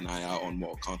definitely keep an eye out on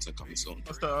more content coming soon.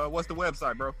 What's the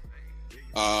website, bro?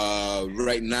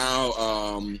 Right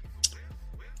now,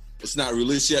 it's not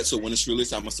released yet, so when it's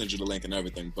released, I'm gonna send you the link and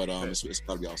everything. But it's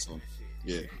probably out soon.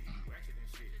 Yeah.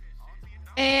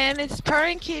 And it's Purr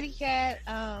and Kitty Cat.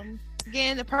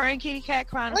 Again, the Purr and Kitty Cat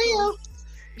Chronicles.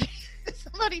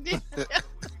 Somebody did.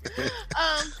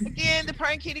 Again, the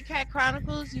Purr and Kitty Cat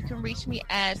Chronicles. You can reach me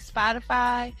at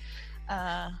Spotify,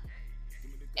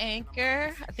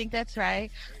 Anchor, I think that's right,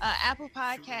 Apple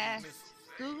Podcasts,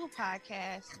 Google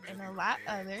Podcasts, and a lot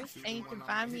others. And you can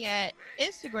find me at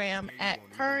Instagram at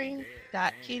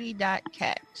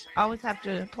purring.kitty.cat. I always have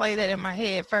to play that in my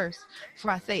head first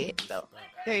before I say it. So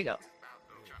there you go.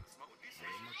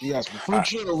 You got some fruit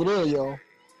shit over there, yo.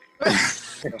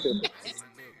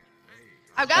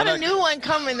 I've got a new one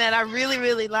coming that I really,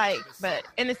 really like,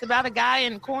 and it's about a guy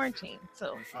in quarantine.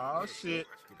 So. Oh shit.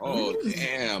 Oh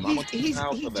damn! He's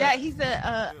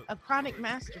a chronic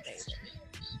masturbator.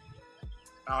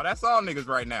 Oh, that's all niggas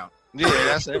right now. Yeah,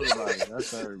 that's everybody.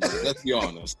 Let's be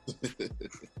honest.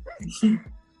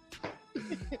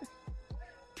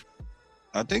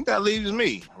 I think that leaves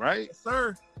me, right? Yes,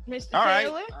 sir. Mr. All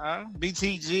Taylor? Right.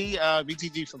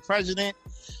 BTG for president.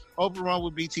 Open Run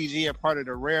with BTG are part of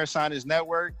the Rare Science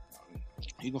Network.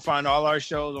 You can find all our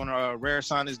shows on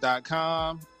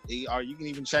rarescience.com. Or you can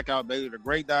even check out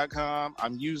BaileyTheGreat.com.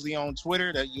 I'm usually on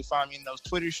Twitter. That you find me in those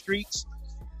Twitter streets.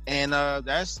 And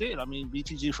that's it. I mean,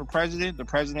 BTG for president, the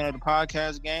president of the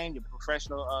podcast game, your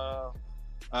professional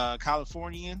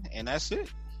Californian, and that's it.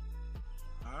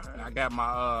 All right. I got my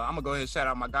I'm gonna go ahead and shout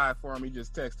out my guy for him. He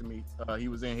just texted me. He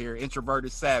was in here,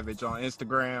 Introverted Savage on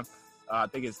Instagram. I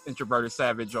think it's Introverted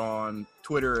Savage on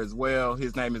Twitter as well.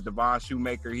 His name is Devon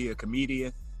Shoemaker. He a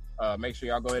comedian. Make sure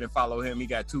y'all go ahead and follow him. He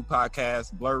got 2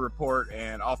 podcasts, Blur Report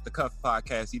and Off the Cuff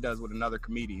podcast he does with another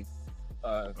comedian.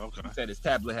 Okay. He said his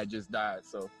tablet had just died,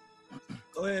 so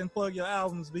go ahead and plug your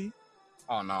albums, B.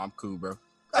 Oh no, I'm cool, bro.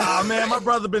 Oh man, my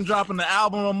brother been dropping the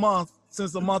album a month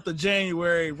since the month of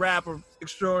January. Rapper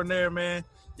extraordinaire, man.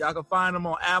 Y'all can find him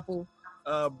on Apple.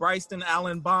 Bryson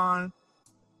Allen Bond.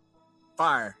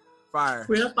 Fire.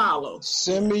 We'll follow.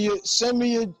 Send me your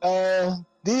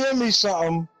DM me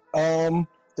something.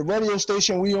 The radio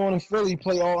station we on in Philly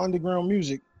play all underground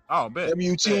music. Oh, bet.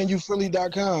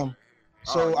 WTNUphilly.com.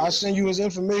 So I send you his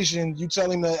information. You tell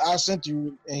him that I sent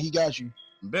you, and he got you.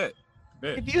 Bet.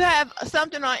 If you have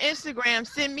something on Instagram,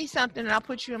 send me something, and I'll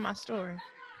put you in my story.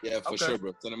 Yeah, for sure,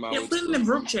 bro. Send him out. Yeah, put it in the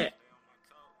group chat.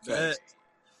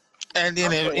 And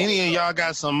then if any of y'all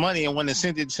got some money and want to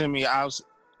send it to me, y'all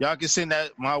can send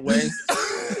that my way.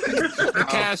 The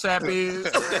Cash App is.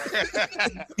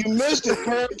 You missed it,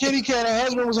 Kurt. Kitty Cat, her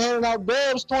husband was handing out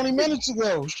dubs 20 minutes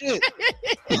ago. Shit.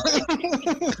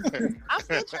 I'm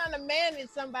still trying to manage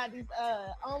somebody's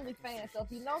OnlyFans. So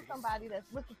if you know somebody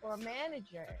that's looking for a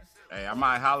manager, hey, I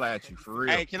might holler at you for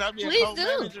real. Hey, can I be please a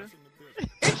co-manager?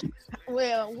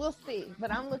 Well, we'll see.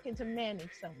 But I'm looking to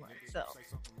manage someone. So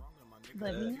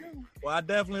let me know. Well, I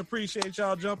definitely appreciate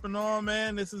y'all jumping on,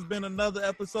 man. This has been another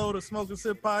episode of Smoke and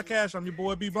Sip Podcast. I'm your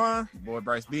boy B Bond. Your boy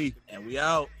Bryce B. And we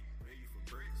out.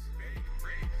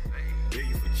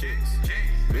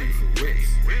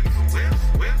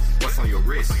 What's on your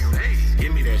wrist?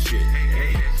 Give me that shit.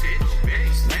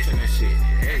 Snatching that shit.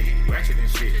 Ratchet and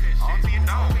shit. Then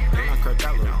I cut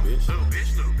that little bitch.